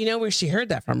because you know where she heard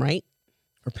that from, right?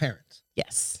 Her parents.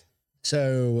 Yes.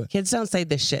 So kids don't say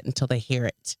this shit until they hear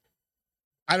it.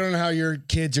 I don't know how your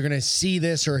kids are going to see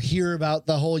this or hear about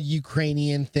the whole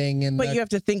Ukrainian thing, but you have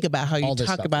to think about how you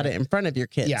talk about it in front of your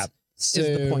kids. Yeah, so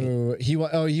is the point.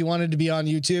 He wanted to be on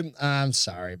YouTube. I'm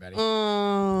sorry, buddy.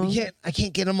 I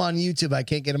can't get him on YouTube. I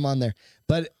can't get him on there.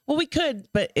 But we could,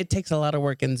 but it takes a lot of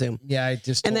work in Zoom. Yeah,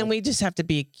 then we just have to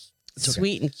be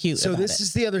sweet and cute. So this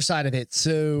is the other side of it.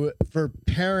 So for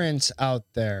parents out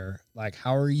there, like,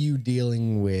 how are you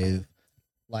dealing with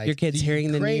like your kids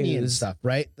hearing Ukrainian the news stuff,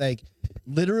 right? Like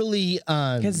literally,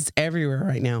 because it's everywhere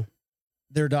right now.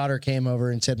 Their daughter came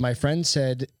over and said, "My friend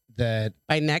said that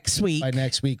by next week,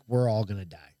 we're all gonna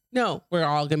die." No, we're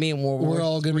all gonna be in World War. We're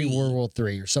all gonna be World War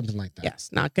III or something like that. Yes,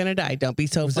 not gonna die. Don't be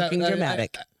so fucking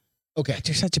dramatic. Okay,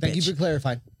 you're such a bitch. Thank you for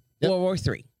clarifying. Yep. World War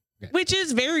III, which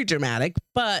is very dramatic,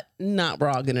 but not we're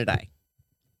all gonna die.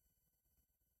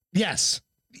 Yes,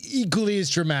 equally as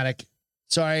dramatic.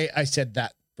 Sorry, I said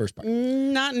that first part.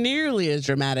 Not nearly as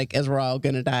dramatic as we're all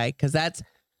gonna die, because that's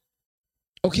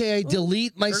okay. I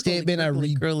delete my statement. I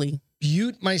rebut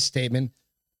my statement.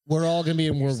 We're all gonna be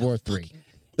in World War III,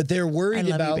 but they're worried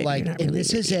about and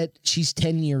this is it. She's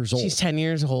 10 years old. She's 10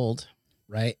 years old,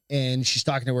 right? And she's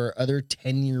talking to her other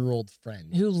 10-year-old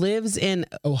friend who lives in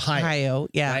Ohio.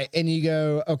 Yeah, right? And you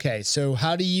go, okay, so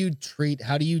how do you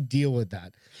deal with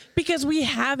that? Because we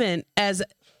haven't, as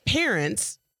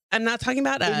parents. I'm not talking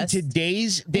about us. In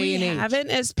today's day and age. We haven't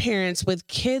as parents with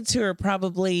kids who are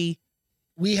probably...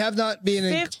 We have not been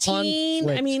 15, in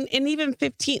conflict. I mean, and even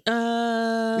 15... we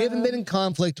haven't been in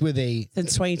conflict with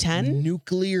since 2010?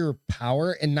 Nuclear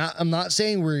power. And I'm not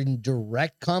saying we're in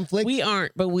direct conflict. We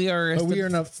aren't, but we are a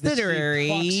subsidiary.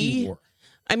 Proxy war.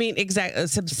 I mean, exactly. A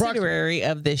subsidiary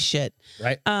of this shit.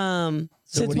 Right.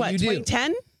 Since what,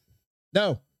 2010?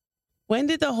 No. When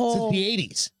did the whole... Since the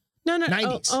 80s. No.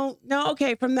 90s. Oh, no.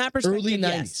 Okay. From that perspective, early 90s.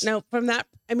 Yes. No, from that,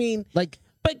 I mean,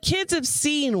 but kids have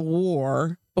seen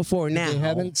war before now. They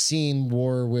haven't seen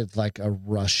war with like a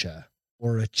Russia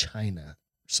or a China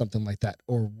or something like that,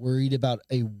 or worried about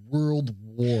a world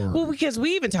war. Well, because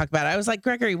we even talked about it. I was like,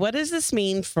 Gregory, what does this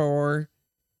mean for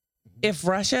if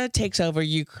Russia takes over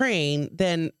Ukraine?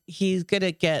 Then he's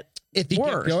gonna get if he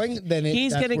worse. Kept going, then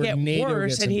he's gonna get NATO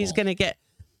worse, and he's gonna get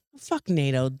fuck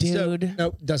NATO, dude. So,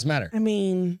 no, doesn't matter. I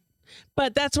mean.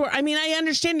 But that's where, I mean, I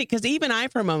understand it because even I,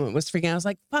 for a moment, was freaking out. I was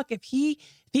like, fuck, if he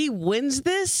wins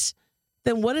this,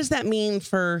 then what does that mean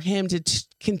for him to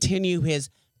continue his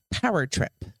power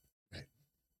trip? Right.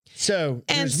 So,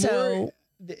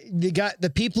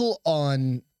 the people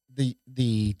on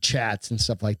the chats and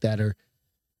stuff like that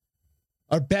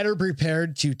are better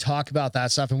prepared to talk about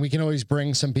that stuff. And we can always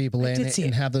bring some people in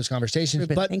and have those conversations.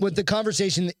 Ruben, but with the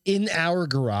conversation in our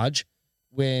garage,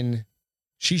 when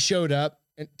she showed up,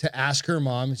 to ask her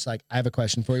mom, it's like, I have a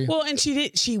question for you. Well, and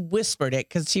she whispered it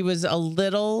because she was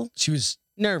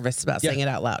nervous about saying it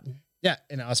out loud. Yeah,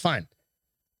 and I was fine.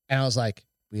 And I was like,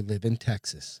 we live in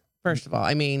Texas. First of all,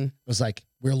 I mean, it was like,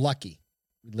 we're lucky.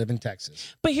 We live in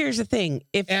Texas. But here's the thing.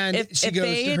 If she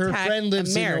goes, her friend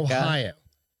lives in Ohio.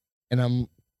 And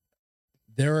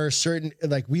there are certain,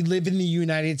 like, we live in the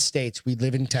United States. We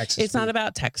live in Texas. It's not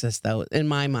about Texas, though, in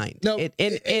my mind. No,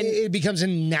 it becomes a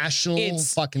national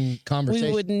fucking conversation.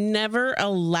 We would never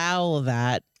allow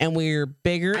that, and we're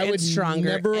bigger and stronger.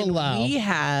 Never allow. We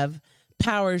have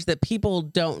powers that people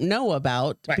don't know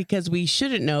about because we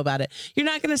shouldn't know about it. You're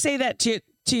not going to say that to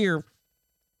your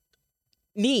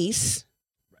niece,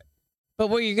 but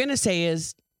what you're going to say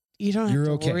is, you don't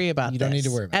have to worry about this. You don't need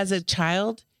to worry about it. As a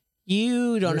child,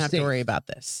 you don't have to worry about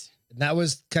this. And that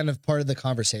was kind of part of the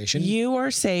conversation. You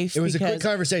are safe. It was a quick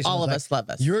conversation. All of us love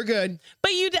us. You're good.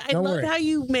 But I love how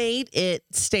you made it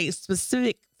state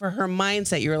specific for her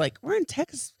mindset. You were like, we're in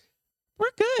Texas.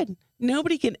 We're good.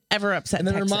 Nobody can ever upset Texas. And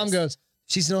then her mom goes,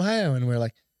 she's in Ohio. And we're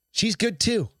like, She's good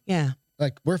too. Yeah.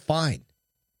 Like, we're fine.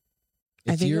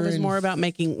 I think it was more about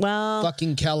making,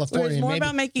 fucking California. It was more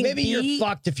about making maybe you're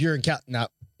fucked if you're in No.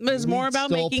 It was more about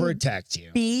making protect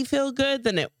you. B feel good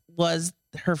than it was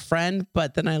her friend,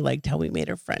 but then I liked how we made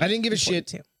her friend. I didn't give a shit.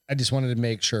 Too. I just wanted to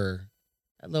make sure.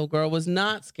 That little girl was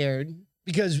not scared.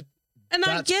 Because And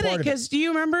I get it, because do you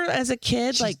remember as a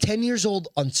kid, she's 10 years old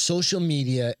on social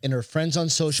media and her friends on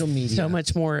social media. So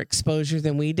much more exposure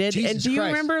than we did. Jesus and do you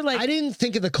Christ. remember, I didn't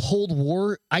think of the Cold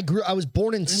War. I was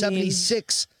born in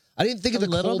 76. I didn't think of the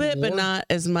Cold War. A little bit, but not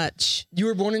as much. You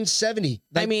were born in 70.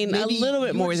 Like, I mean, a little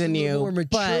bit more than you. More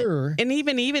mature. But, and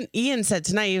even Ian said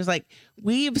tonight, he was like,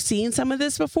 we've seen some of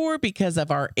this before because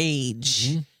of our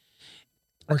age. Mm-hmm.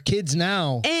 Our kids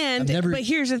now. But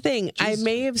here's the thing. I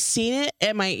may have seen it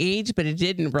at my age, but it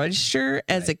didn't register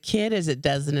as a kid as it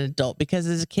does an adult. Because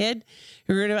as a kid,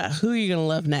 you're worried about who you're going to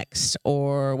love next,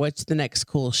 or what's the next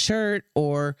cool shirt,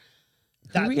 or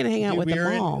who are we going to hang out with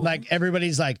tomorrow. Like,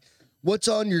 everybody's like, what's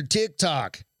on your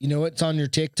TikTok? You know what's on your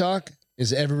TikTok?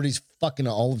 Is everybody's fucking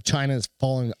all of China is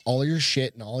following all your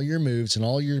shit and all your moves and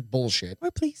all your bullshit.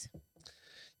 Or please.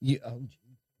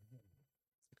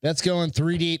 That's going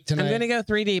 3 deep tonight. I'm going to go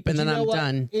 3 deep and then I'm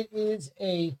done. It is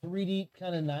a 3 deep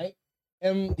kind of night.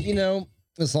 And,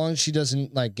 as long as she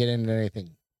doesn't get into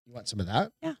anything. You want some of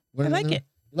that? Yeah. I like it.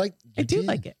 I do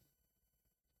like it.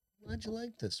 Why'd you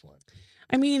like this one?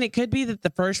 I mean, it could be that the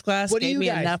first class gave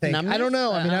me enough numbers. I don't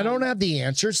know. I mean, I don't have the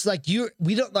answers.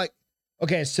 We don't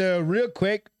okay, so real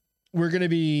quick, we're going to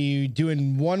be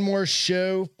doing one more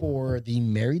show for the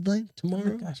married life tomorrow.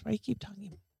 Oh my gosh, why do you keep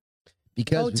talking?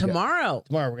 Because tomorrow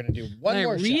we're going to do one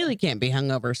more show. I really can't be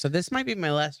hungover, so this might be my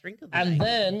last drink of the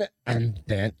night. And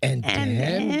then.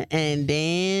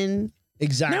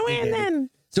 Exactly. No, and then.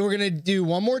 So we're going to do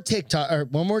one more TikTok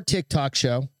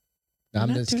show. No,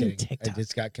 I'm just kidding. TikTok. I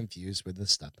just got confused with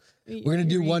this stuff. We're going to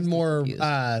do one more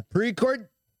pre-record,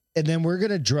 and then we're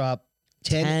going to drop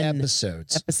 10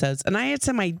 episodes. And I had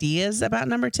some ideas about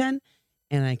number 10,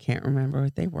 and I can't remember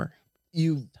what they were.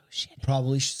 You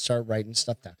probably should start writing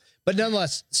stuff down. But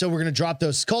nonetheless, so we're going to drop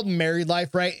those. It's called Married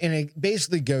Life, right? And it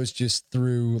basically goes just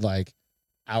through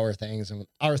our things and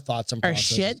our thoughts and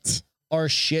processes. Our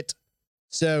shit.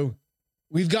 So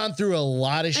we've gone through a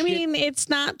lot of shit. I mean, it's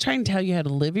not trying to tell you how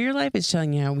to live your life. It's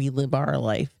telling you how we live our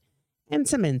life and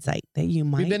some insight that you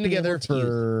might. We've been together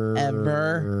for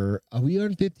ever. Are we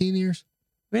on 15 years?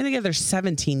 We've been together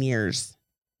 17 years.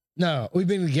 No, we've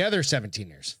been together 17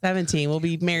 years. 17. We'll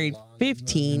be married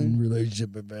 15.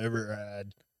 Relationship I've ever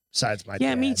had. Besides my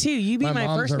dad. Me too. You beat my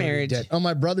first marriage. Dead. Oh,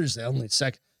 my brother's the only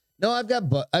second. No, I've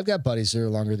got buddies that are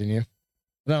longer than you.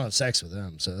 But I don't have sex with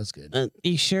them, so that's good.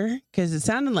 You sure? Because it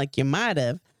sounded like you might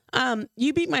have.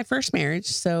 You beat my first marriage,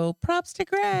 so props to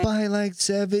Greg. By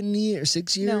 7 years,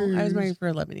 6 years. No, I was married for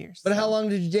 11 years. But how long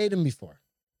did you date him before?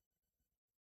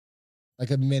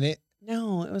 A minute?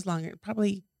 No, it was longer.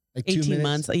 Probably 18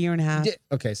 months, a year and a half.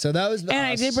 Okay, so that was. And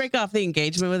I did break off the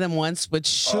engagement with him once, which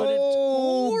should have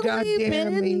totally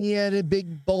goddamn been. He had a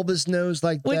big bulbous nose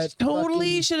like which that. Which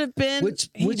totally should have been. Which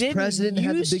president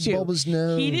had the big bulbous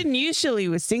nose? He didn't usually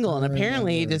was single, and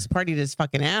apparently he just partied his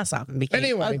fucking ass off and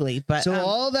became ugly. But so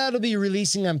all that'll be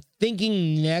releasing. I'm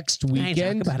thinking next weekend.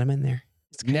 I talk about him in there.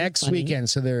 Next weekend.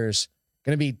 So there's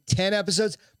going to be 10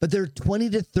 episodes, but they're 20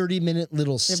 to 30 minute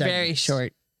little segments. They're very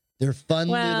short. They're fun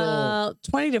little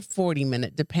 20 to 40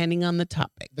 minute, depending on the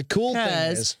topic. The cool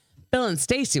thing is Bill and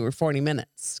Stacy were 40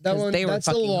 minutes. They were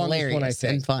fucking hilarious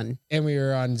and fun. And we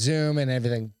were on Zoom and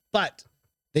everything. But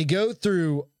they go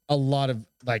through a lot of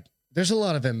there's a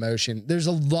lot of emotion. There's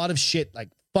a lot of shit,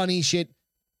 funny shit,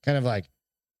 kind of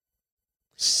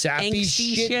sappy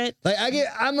shit.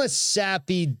 I'm a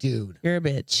sappy dude. You're a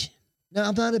bitch. No,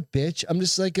 I'm not a bitch. I'm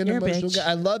just an emotional guy.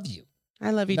 I love you.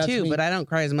 I love you too, but I don't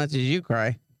cry as much as you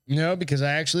cry. No, because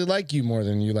I actually like you more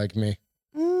than you like me.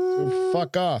 So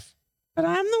fuck off. But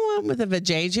I'm the one with a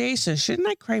vajayjay, so shouldn't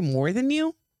I cry more than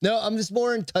you? No, I'm just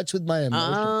more in touch with my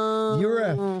emotions. You're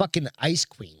a fucking ice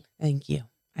queen. Thank you.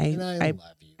 I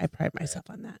love you. I pride myself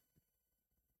on that.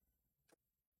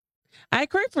 I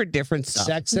cry for different stuff.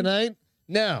 Sex tonight?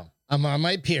 No, I'm on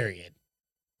my period.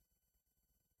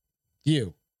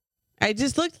 You. I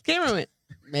just looked at the camera and went,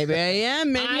 maybe I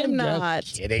am, maybe I'm not.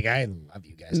 Just kidding. I love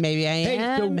you guys. Maybe I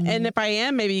am. And if I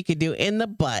am, maybe you could do in the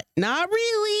butt. Not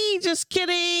really. Just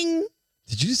kidding.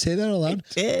 Did you say that out loud?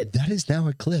 I did. That is now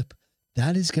a clip.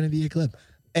 That is going to be a clip.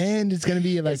 And it's going to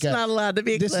be it's not allowed to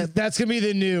be a clip. That's going to be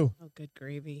the new. Oh, good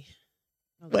gravy.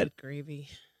 Oh, good gravy.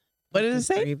 What did it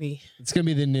say? Gravy. It's going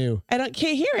to be the new. Can't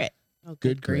hear it. Oh,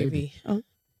 good gravy. Oh.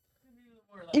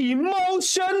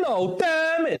 Emotional,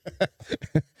 damn it.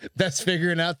 That's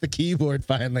figuring out the keyboard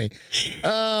finally.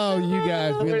 Oh, you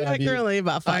guys, we We're love not you. currently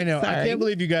about fun. I know. I Sorry. can't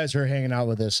believe you guys are hanging out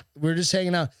with us. We're just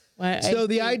hanging out. Well, So I the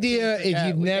think idea, we if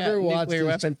you've we never got watched nuclear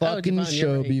this weapons. fucking Devon, you're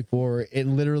show right. before, it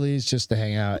literally is just to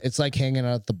hang out. It's like hanging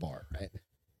out at the bar, right?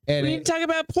 And We didn't talk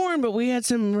about porn, but we had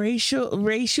some racy.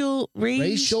 Why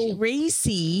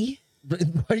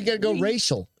you gotta go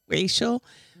racial?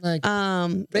 Like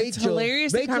It's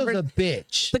hilarious. Rachel's a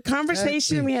bitch. The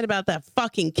conversation we had about that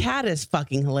fucking cat is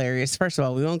fucking hilarious. First of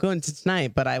all, we won't go into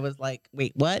tonight, but I was like,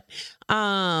 wait, what?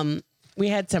 We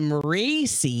had some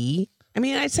racy. I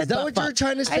mean, I said Is that butt what fuck. you're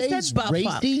trying to say? I Is said butt fuck.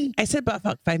 racy? I said butt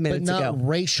fuck 5 But minutes not ago.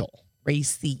 racial.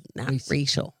 Racy, not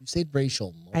racial. You said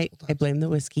racial multiple I times. blame the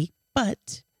whiskey,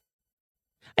 but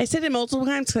I said it multiple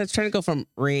times because I was trying to go from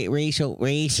racial,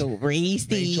 racy.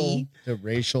 Racial to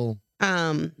racial.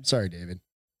 I'm sorry, David.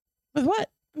 With what?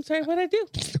 I'm sorry, what'd I do?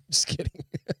 I'm just kidding.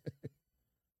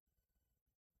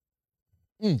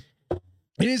 You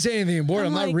didn't say anything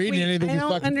important. I'm not reading wait, anything. I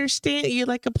don't understand. You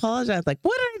like apologize. Like,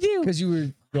 what did I do? Because you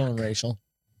were going racial.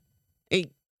 Hey,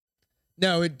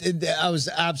 No, I was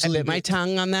I absolutely. bit my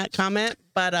tongue on that comment,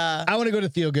 but I want to go to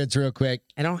Feel Goods real quick.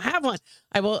 I don't have one.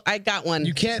 I got one.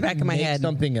 You can't It's back in my make head.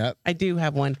 something up. I do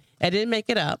have one. I didn't make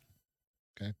it up.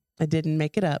 Okay. I didn't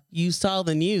make it up. You saw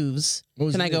the news. What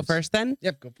was Can the I go news? first then?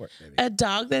 Yep, go for it, baby. A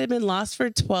dog that had been lost for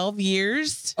 12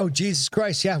 years. Oh, Jesus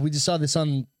Christ. Yeah, we just saw this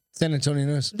on San Antonio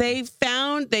News.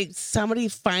 Somebody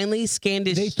finally scanned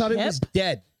his They thought it was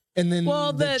dead. And then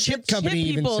the chip company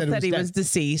even people said it was he dead. was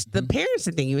deceased. The parents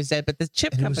didn't think he was dead, but the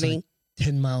chip And it was company, like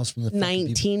 10 miles from the fucking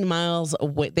 19 miles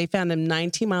away. They found him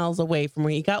 19 miles away from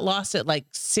where he got lost at like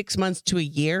 6 months to a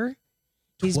year.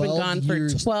 He's been 12 gone for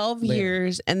years 12 later.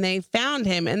 years, and they found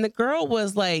him. And the girl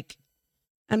was like,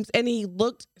 and she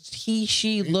looked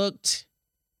tired.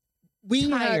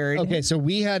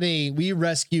 We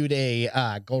rescued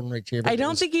a golden retriever. I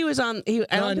don't think he was on. I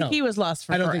don't think he was lost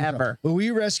for I don't think so. forever. But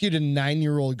we rescued a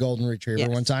 9-year-old golden retriever Yes.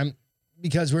 one time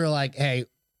because we were like, hey,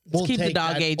 we'll Keep the take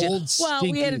dog that age. old Well,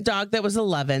 we had a stinky- dog that was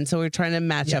 11, so we were trying to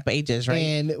match up ages, right?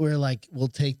 And we're like, we'll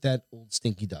take that old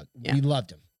stinky dog. Yeah. We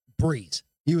loved him. Breeze.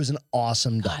 He was an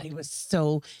awesome dog. God, he was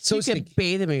so you stinky. could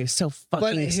bathe him. He was so fucking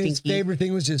But his stinky. favorite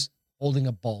thing was just holding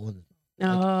a ball in his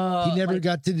Oh, He never like,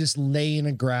 got to just lay in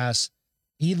the grass.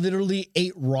 He literally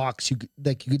ate rocks. You could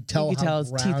tell You could how tell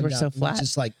his teeth ground were down. so He was flat.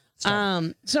 Just like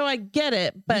so I get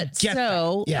it, but get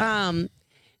that. Yeah.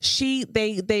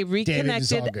 they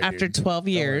reconnected good, after dude. 12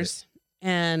 worry. years,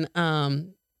 and why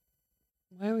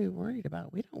are we worried about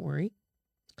it? We don't worry.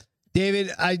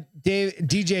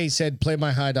 DJ said play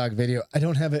my high dog video. I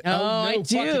don't have it. Oh, no, I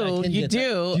fuck it, do. can You get that.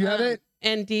 do. Do you have it?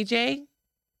 And DJ,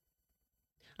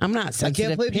 I'm not I sensitive.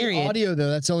 can't play period. the audio though.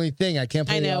 That's the only thing. I can't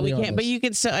play I the know audio we on can't, but this. you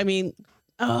can still. I mean,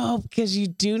 because you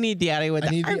do need the audio with I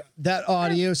need that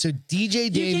audio. So DJ You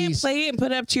can't Davies. play it and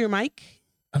put it up to your mic.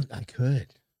 I could.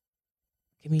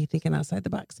 Give me thinking outside the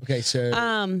box. Okay, so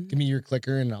give me your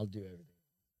clicker and I'll do everything.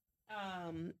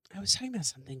 I was talking about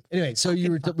something. Anyway, so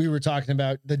we were talking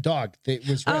about the dog that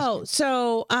was rescued. Oh,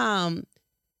 so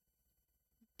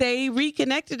they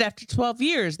reconnected after 12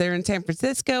 years. They're in San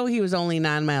Francisco. He was only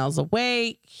 9 miles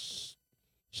away.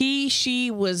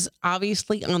 She was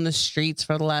obviously on the streets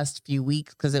for the last few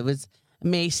weeks because it was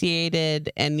emaciated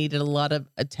and needed a lot of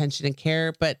attention and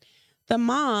care. But the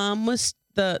mom was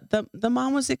the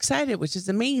mom was excited, which is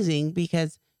amazing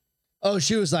because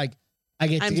She was like, I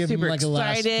get to I'm give him super like the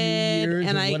last few excited. years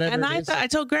And whatever I it is. thought I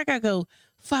told Greg, I go,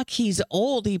 fuck, he's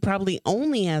old. He probably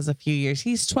only has a few years.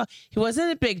 He's 12. He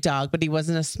wasn't a big dog, but he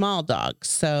wasn't a small dog.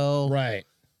 So Right.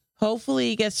 hopefully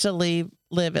he gets to live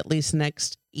at least the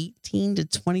next 18 to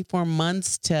 24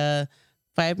 months to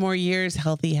 5 more years,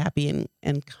 healthy, happy,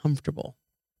 and comfortable.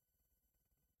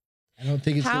 I don't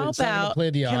think it's How good. It's not gonna about play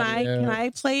the can audio. I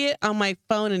play it on my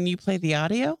phone and you play the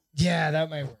audio? Yeah, that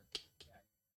might work.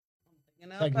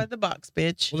 Like- Outside the box,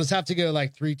 bitch. We'll just have to go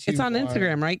like 3, 2. It's on 1.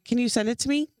 Instagram, right? Can you send it to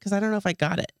me? Because I don't know if I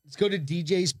got it. Let's go to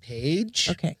DJ's page.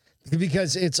 Okay.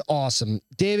 Because it's awesome.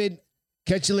 David,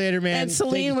 catch you later, man. And Thank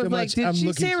Celine you was so like, much. did I'm you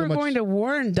looking say so we're much- going to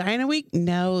war in Dino Week?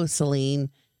 No, Celine.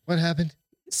 What happened?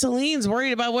 Celine's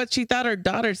worried about what she thought her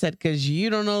daughter said because you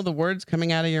don't know the words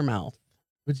coming out of your mouth.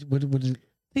 What is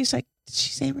He's like, did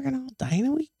she say we're going to all die in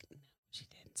a week? No, she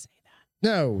didn't say that.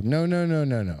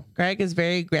 No. Greg is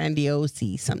very grandiose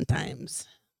sometimes.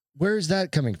 Where is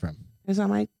that coming from? It's on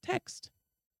my text.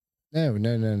 No.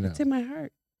 It's in my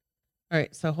heart. All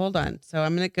right, so hold on. So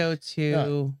I'm going to go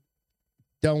to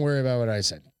Don't worry about what I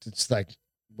said. It's like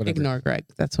whatever. ignore Greg.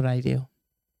 That's what I do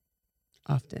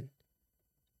often.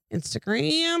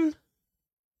 Instagram.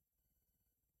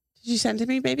 Did you send it to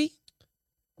me, baby?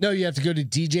 No, you have to go to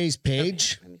DJ's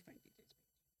page. Okay, let me find DJ's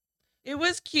page. It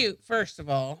was cute, first of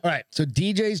all. All right. So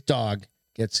DJ's dog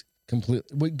gets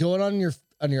completely going on your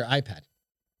iPad.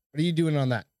 What are you doing on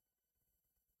that?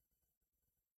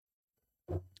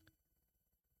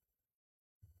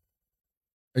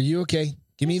 Are you okay?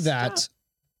 Give me that. Stop.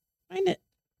 Find it.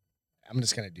 I'm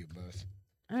just gonna do both.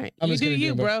 All right. I'm You just do gonna do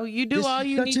you, both. bro. You do This all is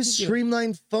you such need a to do.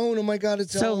 streamlined phone. Oh my god,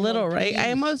 it's So all little, on right?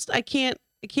 page.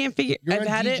 I can't figure. You're I've on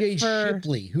had DJ it for.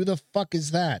 Shipley. Who the fuck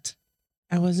is that?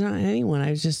 I was not anyone.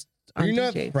 I was just. Are on you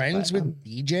not DJ's, friends but, with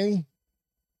DJ?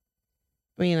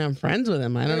 I mean, I'm friends with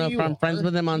him. I don't No, know if you I'm friends are.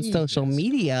 with him on social Jesus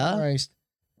media. Christ.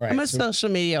 Right, I'm a so social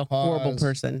media horrible pause.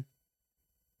 person.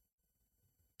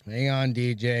 hang on,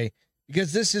 DJ,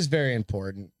 because this is very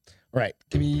important. All right,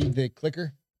 give me the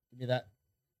clicker. Give me that.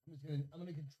 I'm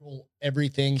gonna control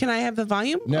everything. Can I have the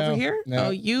volume No, over here? no, Oh,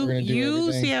 we're you gonna do you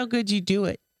everything. see how good you do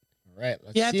it. All right,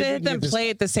 let's You have see to if we hit can them get this- play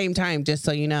at the same time, just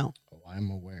so you know. Oh, I'm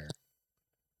aware.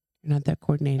 You're not that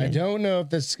coordinated. I don't know if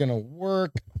this is gonna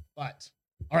work, but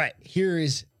all right, here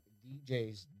is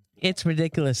DJ's. It's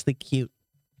ridiculously cute.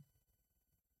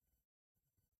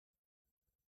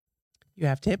 You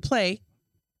have to hit play.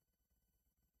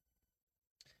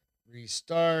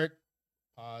 Restart.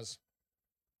 Pause.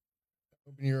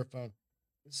 Open your phone.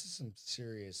 This is some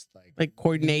serious Like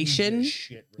coordination. ninja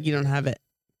shit right You don't here. have it.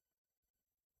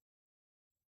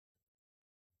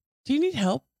 Do you need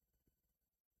help?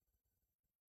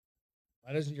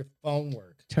 Why doesn't your phone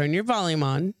work? Turn your volume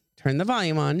on. Turn the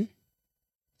volume on.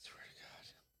 Swear to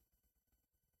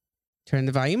Turn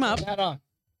the volume God. up. Put that on.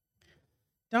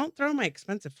 Don't throw my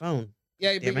expensive phone.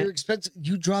 Yeah, Damn but it. you're expensive.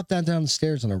 You drop that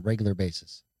downstairs on a regular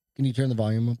basis. Can you turn the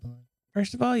volume up?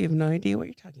 First of all, you have no idea what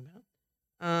you're talking about.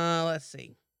 Let's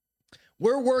see.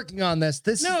 We're working on this.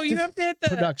 This No, you this have to hit the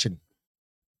production.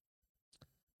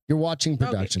 You're watching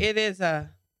production. Okay, it is that's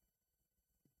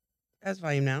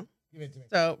volume now. Give it to me.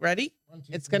 So ready? 1,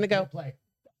 2, it's 3, gonna go. Play.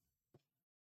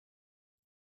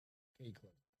 Okay,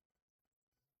 click.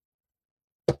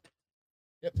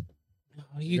 Yep.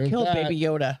 Oh, you There's killed that. Baby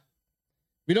Yoda.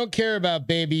 We don't care about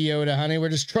Baby Yoda, honey. We're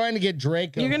just trying to get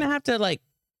Draco. You're gonna have to like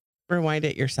rewind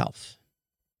it yourself.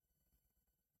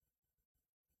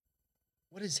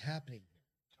 What is happening?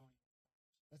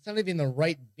 That's not even the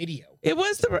right video. It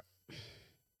was the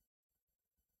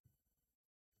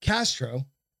Castro.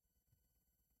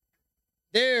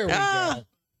 There we Ah. go.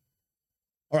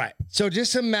 All right. So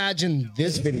just imagine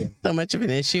this video. so much of an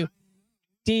issue.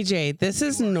 DJ, this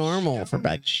is normal for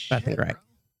Beth and Greg.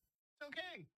 It's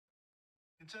okay.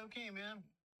 It's okay, man.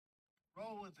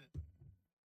 Roll with it. You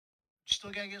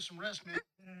still gotta get some rest, man.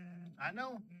 I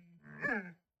know.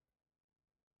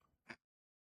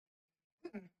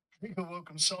 He woke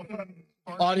himself up.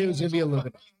 Audio's gonna be a little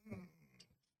bit.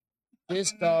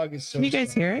 This dog is so. Can you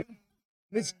guys hear it?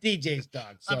 This DJ's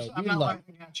dog. So I'm we not love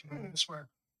laughing at you, I swear.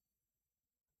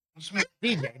 It's me.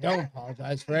 DJ. Don't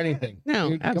apologize for anything. No,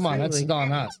 Dude, come on, that's absolutely.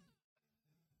 on us.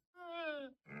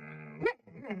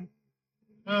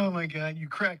 Oh my god, you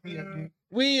cracked me up, dude.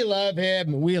 We love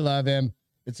him. We love him.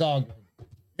 It's all good.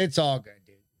 It's all good,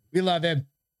 dude. We love him.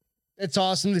 It's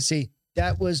awesome to see.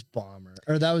 That was Bomber,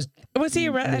 or that was. Was he?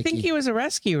 I think Mickey. he was a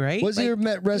rescue, right? Was he a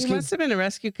He rescue? must have been a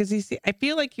rescue because I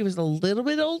feel like he was a little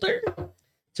bit older.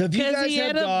 So if you 'Cause guys he have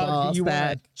had a dogs ball that you want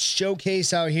sack. to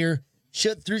showcase out here,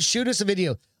 shoot us a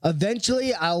video.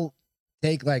 Eventually, I'll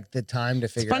take like the time to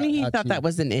It's figure out. funny he how thought to- that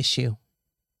was an issue.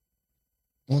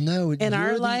 Well, no, In you're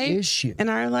our the life- issue. In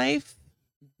our life,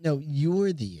 No,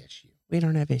 you're the issue. we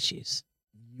don't have issues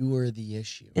You're the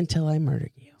issue. until I murder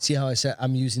you. See how I said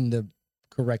I'm using the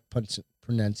correct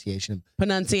pronunciation.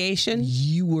 Pronunciation.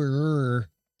 You were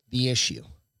the issue,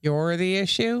 You're the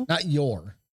issue. not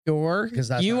your. You're. 'Cause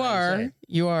that's You not how you say are. it.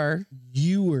 You are.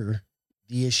 You were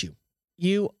the issue.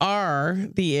 You are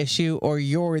the issue, or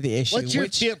you're the issue.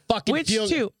 What's your fucking Which feel?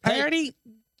 two? I Hey, already.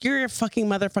 You're a fucking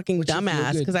motherfucking What's your feel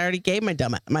dumbass good? because I already gave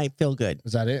my feel good.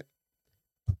 Was that it?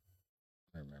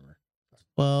 I remember.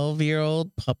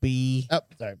 12-year-old puppy. Oh,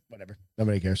 sorry. Whatever.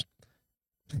 Nobody cares.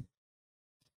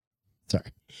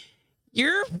 Sorry.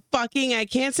 You're fucking. I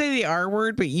can't say the R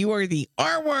word, but you are the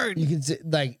R word. You can say,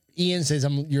 like Ian says,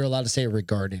 you're allowed to say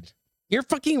regarded. You're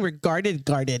fucking regarded,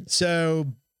 guarded. So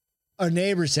our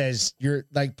neighbor says you're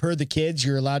like per the kids,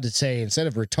 you're allowed to say instead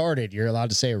of retarded, you're allowed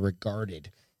to say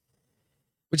regarded.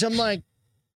 Which I'm like,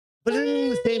 but it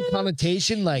isn't the same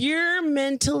connotation. Like, You're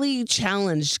mentally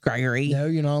challenged, Gregory. no,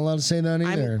 you're not allowed to say that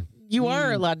either. You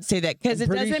are allowed to say that because I'm it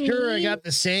pretty doesn't sure mean I got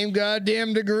the same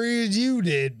goddamn degree as you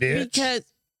did, bitch. because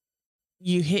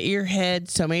you hit your head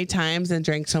so many times and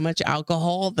drank so much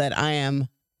alcohol that I am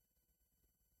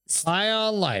high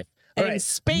on life. All And right,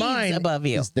 spades mine above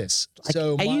you. is this. Like,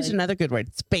 So I mine, used another good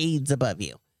word. Spades above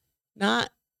you. Not.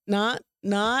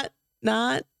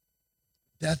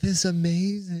 Beth is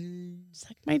amazing.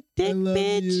 Suck my dick, I love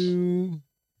bitch. you.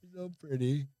 You're so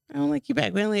pretty. I don't like you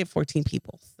back. We only have 14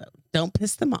 people, so don't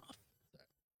piss them off.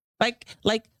 Like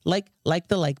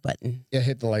the like button. Yeah,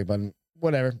 hit the like button.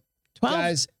 Whatever. 12.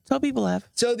 Guys, 12 people have.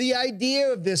 so the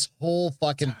idea of this whole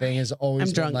fucking thing is always I'm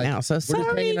been drunk like, now, so we're just sorry.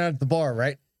 hanging out at the bar,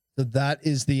 right? So that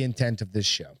is the intent of this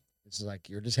show. This is like,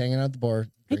 you're just hanging out at the bar.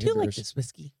 I drinking do like beers. this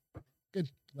whiskey. Good.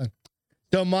 Fine.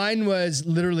 So mine was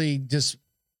literally just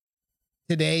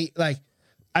today, like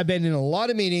I've been in a lot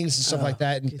of meetings and stuff like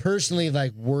that. And personally,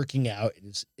 like working out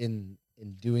is in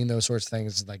doing those sorts of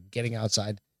things, like getting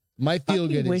outside. My feel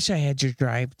good. I wish I had your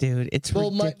drive, dude. It's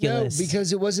ridiculous. No,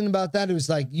 because it wasn't about that. It was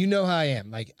like, you know how I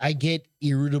am. Like I get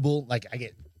irritable. Like I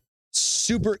get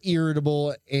super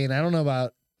irritable. And I don't know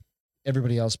about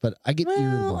everybody else, but I get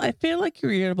irritable. I feel like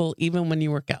you're irritable even when you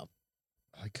work out.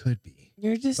 I could be.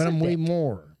 You're just But a I'm way dick.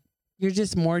 more. You're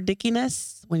just more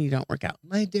dickiness when you don't work out.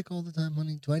 My dick all the time,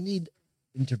 honey. Do I need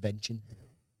intervention?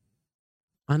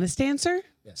 Honest answer?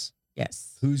 Yes.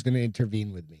 Yes. Who's going to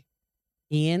intervene with me?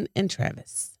 Ian and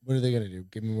Travis. What are they going to do?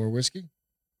 Give me more whiskey?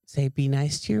 Say be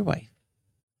nice to your wife.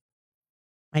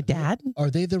 My dad? Are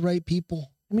they the right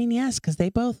people? I mean, yes, because they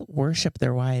both worship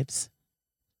their wives.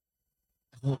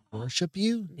 Don't worship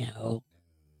you? No.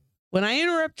 When I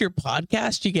interrupt your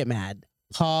podcast, you get mad.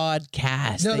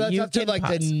 Podcast. No, that's you up to can like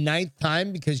the pause. 9th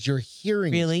time because your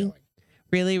hearing Really? is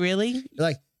going. Really? You're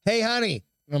like, hey, honey.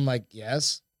 And I'm like,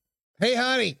 yes. Hey,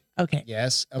 honey. Okay.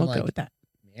 Yes. I'm We'll like, go with that.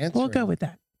 answering. We'll go with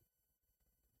that.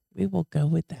 We will go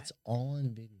with that. It's all on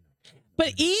video.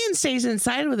 But Ian stays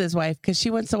inside with his wife because she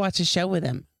wants to watch a show with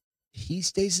him. He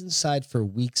stays inside for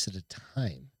weeks at a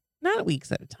time. Not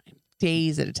weeks at a time.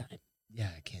 Days at a time. Yeah,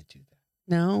 I can't do that.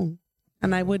 No.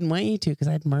 And I wouldn't want you to because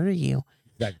I'd murder you.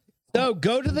 No,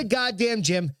 go to the goddamn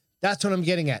gym. That's what I'm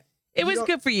getting at. It was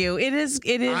good for you. It is.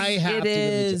 I have to go to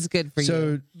the gym. Good for you.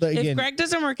 So again, If Greg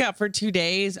doesn't work out for 2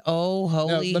 days, oh,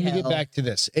 holy let me hell. get back to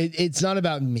this. It's not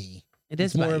about me. It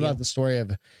is It's more about about you. the story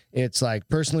of it's like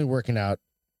personally working out.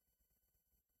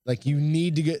 Like you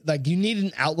need to get you need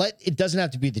an outlet. It doesn't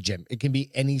have to be the gym. It can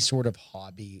be any sort of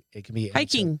hobby. It can be any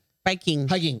Hiking, biking.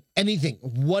 hiking, anything,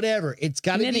 whatever. It's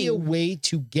got to be a Knitting. way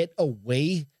to get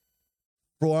away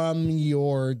from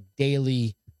your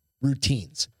daily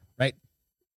routines, right?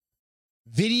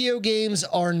 Video games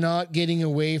are not getting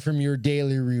away from your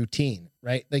daily routine,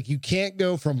 right? Like you can't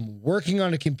go from working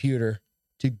on a computer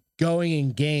to going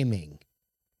and gaming.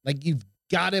 Like you've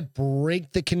got to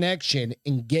break the connection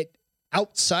and get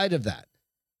outside of that.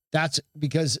 That's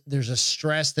because there's a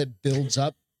stress that builds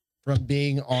up from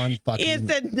being on fucking. Ian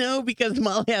said no because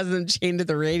Molly hasn't chained to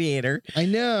the radiator. I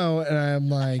know, and I'm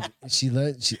like,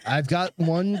 I've got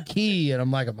one key, and I'm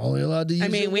like, I'm only allowed to use. I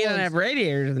mean, it we don't once. have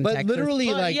radiators in But Texas, literally,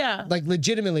 but like, yeah. like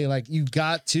legitimately, like you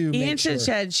got to. Ian Make sure.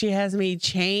 said she has me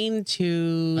chained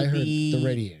to I heard the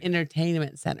radiator.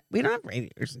 entertainment center. We don't have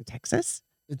radiators in Texas.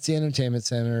 It's the entertainment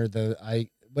center.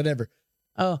 Whatever.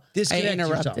 Oh, I Disconnect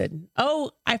interrupted. yourself.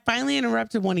 Oh, I finally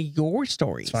interrupted one of your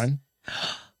stories. It's fine.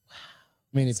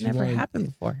 I mean, It's if you never want, happened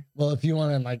before. well, if you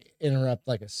want to like interrupt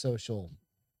like a social,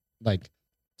 like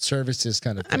services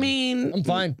kind of thing. I mean, I'm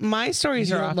fine. My stories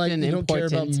you are don't, often you don't care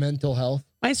important. about mental health.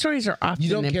 My stories are often You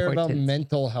don't care about important.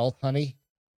 mental health, honey.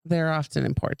 They're often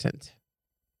important.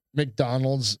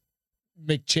 McDonald's,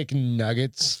 McChicken I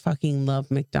nuggets. fucking love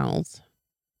McDonald's.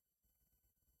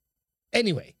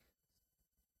 Anyway,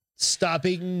 stop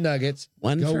eating nuggets.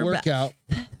 One Go for work Beth, out.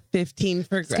 15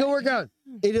 for Let's Greg. go work out.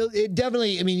 It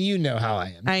definitely. I mean, you know how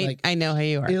I am. I know how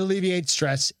you are. It alleviates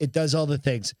stress. It does all the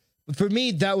things. But for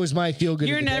me, that was my feel good.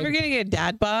 You're never going to get a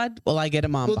dad bod. Well, I get a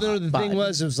mom Well, no, bod. the thing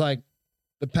was, it was like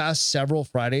the past several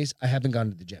Fridays, I haven't gone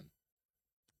to the gym.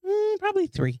 Probably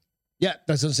 3. Yeah,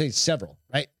 that's what I'm saying. Several,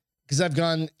 right? Because I've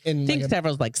gone in. I think like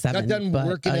several's like 7. got done but,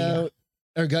 working yeah. out,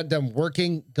 or got done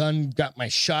working. Got my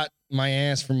shot, my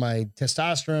ass for my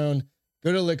testosterone.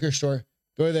 Go to a liquor store.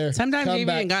 Go there. Sometimes come you've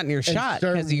back even gotten your and shot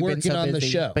start because you've been working so on busy. the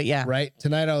show. But yeah. Right.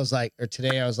 Tonight I was like, or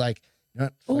today I was like, you know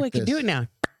what? Oh, Fuck I can this. do it now.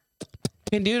 I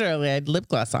can do it early. I had lip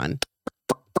gloss on.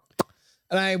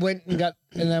 And I went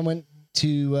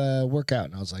to work out,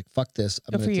 and I was like, fuck this.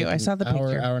 I'm Good gonna for you. take I an saw the hour,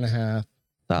 picture. hour and a half.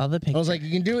 Saw the picture. I was like,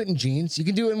 you can do it in jeans. You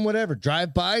can do it in whatever.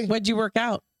 Drive by, What'd you work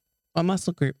out? What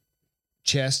muscle group?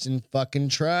 chest and fucking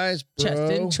tries, bro. Chest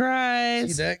and See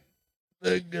tries. that?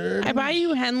 Look good. I buy you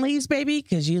Henleys, baby,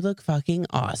 because you look fucking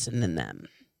awesome in them.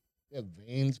 Got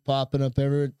veins popping up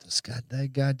everywhere. Just got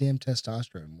that goddamn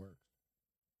testosterone work.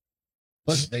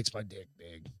 Plus, it makes my dick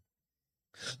big.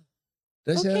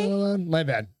 Did I say that Okay. out loud? My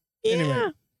bad. Yeah.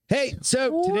 Anyway. Hey,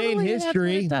 so today in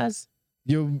history,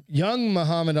 your young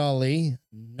Muhammad Ali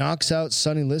knocks out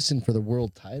Sonny Liston for the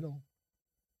world title.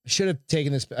 I should have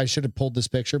pulled this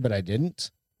picture, but I didn't.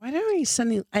 Why don't we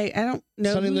Sonny? I don't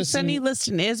know who Sonny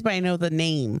Liston is, but I know the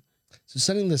name. So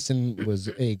Sonny Liston was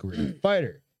a great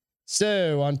fighter.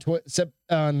 So on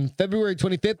February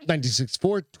 25th,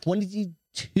 1964,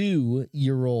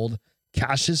 22-year-old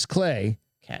Cassius Clay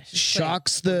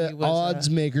shocks the odds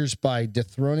makers by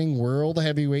dethroning world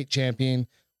heavyweight champion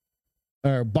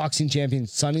or boxing champion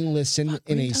Sonny Liston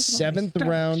in a 7th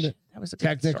round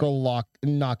technical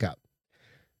knockout.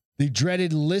 The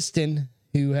dreaded Liston,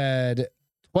 who had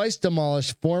twice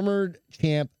demolished former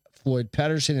champ Floyd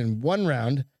Patterson in one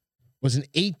round, was an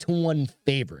 8-1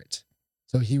 favorite.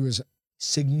 So he was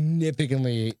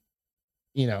significantly,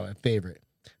 a favorite.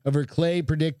 However, Clay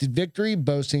predicted victory,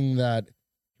 boasting that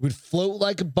he would float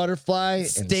like a butterfly and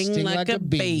sting like a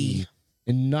bee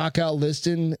and knock out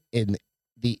Liston in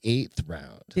the 8th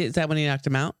round. Is that when he knocked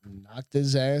him out? Knocked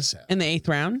his ass out. In the 8th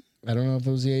round? I don't know if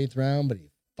it was the 8th round, but he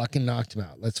fucking knocked him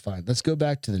out. Let's go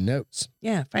back to the notes.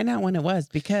 Yeah, find out when it was,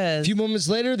 because... A few moments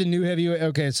later, the new heavyweight...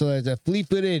 Okay, so there's a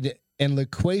fleet-footed and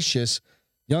loquacious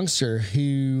youngster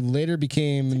who later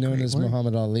became known as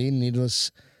Muhammad Ali,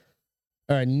 needed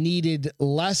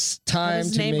less time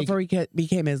his name before he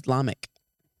became Islamic.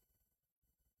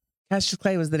 Cassius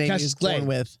Clay was the name he was born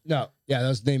with. No, yeah, that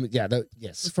was the name. Yeah,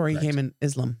 yes. Before he came in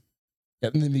Islam.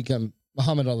 Yep, and then become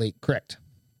Muhammad Ali. Correct.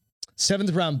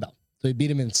 7th round bell. So he beat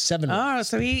him in 7 rounds.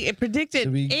 So he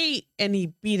predicted 8 and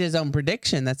he beat his own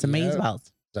prediction. That's amazing. Yeah.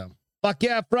 So fuck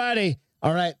yeah, Friday.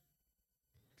 All right.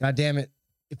 God damn it.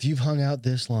 If you've hung out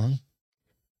this long,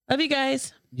 love you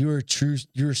guys. You're a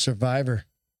survivor.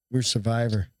 You're a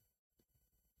survivor.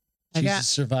 She's a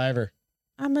survivor.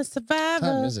 I'm a survivor.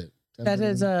 What time is it? That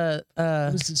is a. How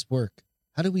does this work?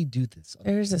 How do we do this?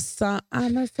 There's a song.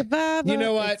 I'm a survivor. You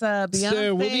know what? So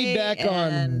we'll be back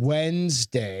on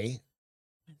Wednesday.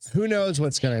 Who knows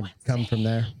what's going to come from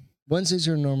there? Wednesdays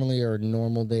are normally our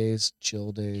normal days,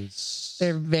 chill days.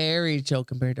 They're very chill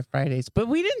compared to Fridays. But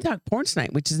we didn't talk porn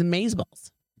tonight, which is amazeballs.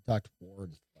 We talked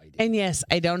porn fighting. And yes,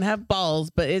 I don't have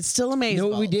balls, but it's still amazeballs.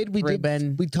 No, we did.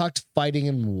 We talked fighting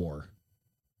and war.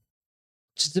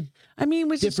 Which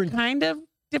is kind of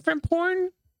different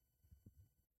porn.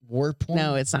 War porn?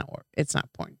 No, it's not war. It's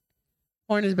not porn.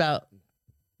 Porn is about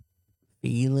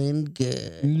feeling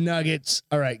good. Nuggets.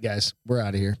 All right, guys. We're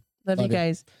out of here. Love you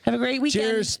guys. Have a great weekend.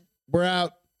 Cheers. We're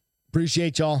out.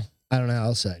 Appreciate y'all. I don't know how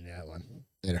else to say that one.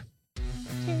 Later.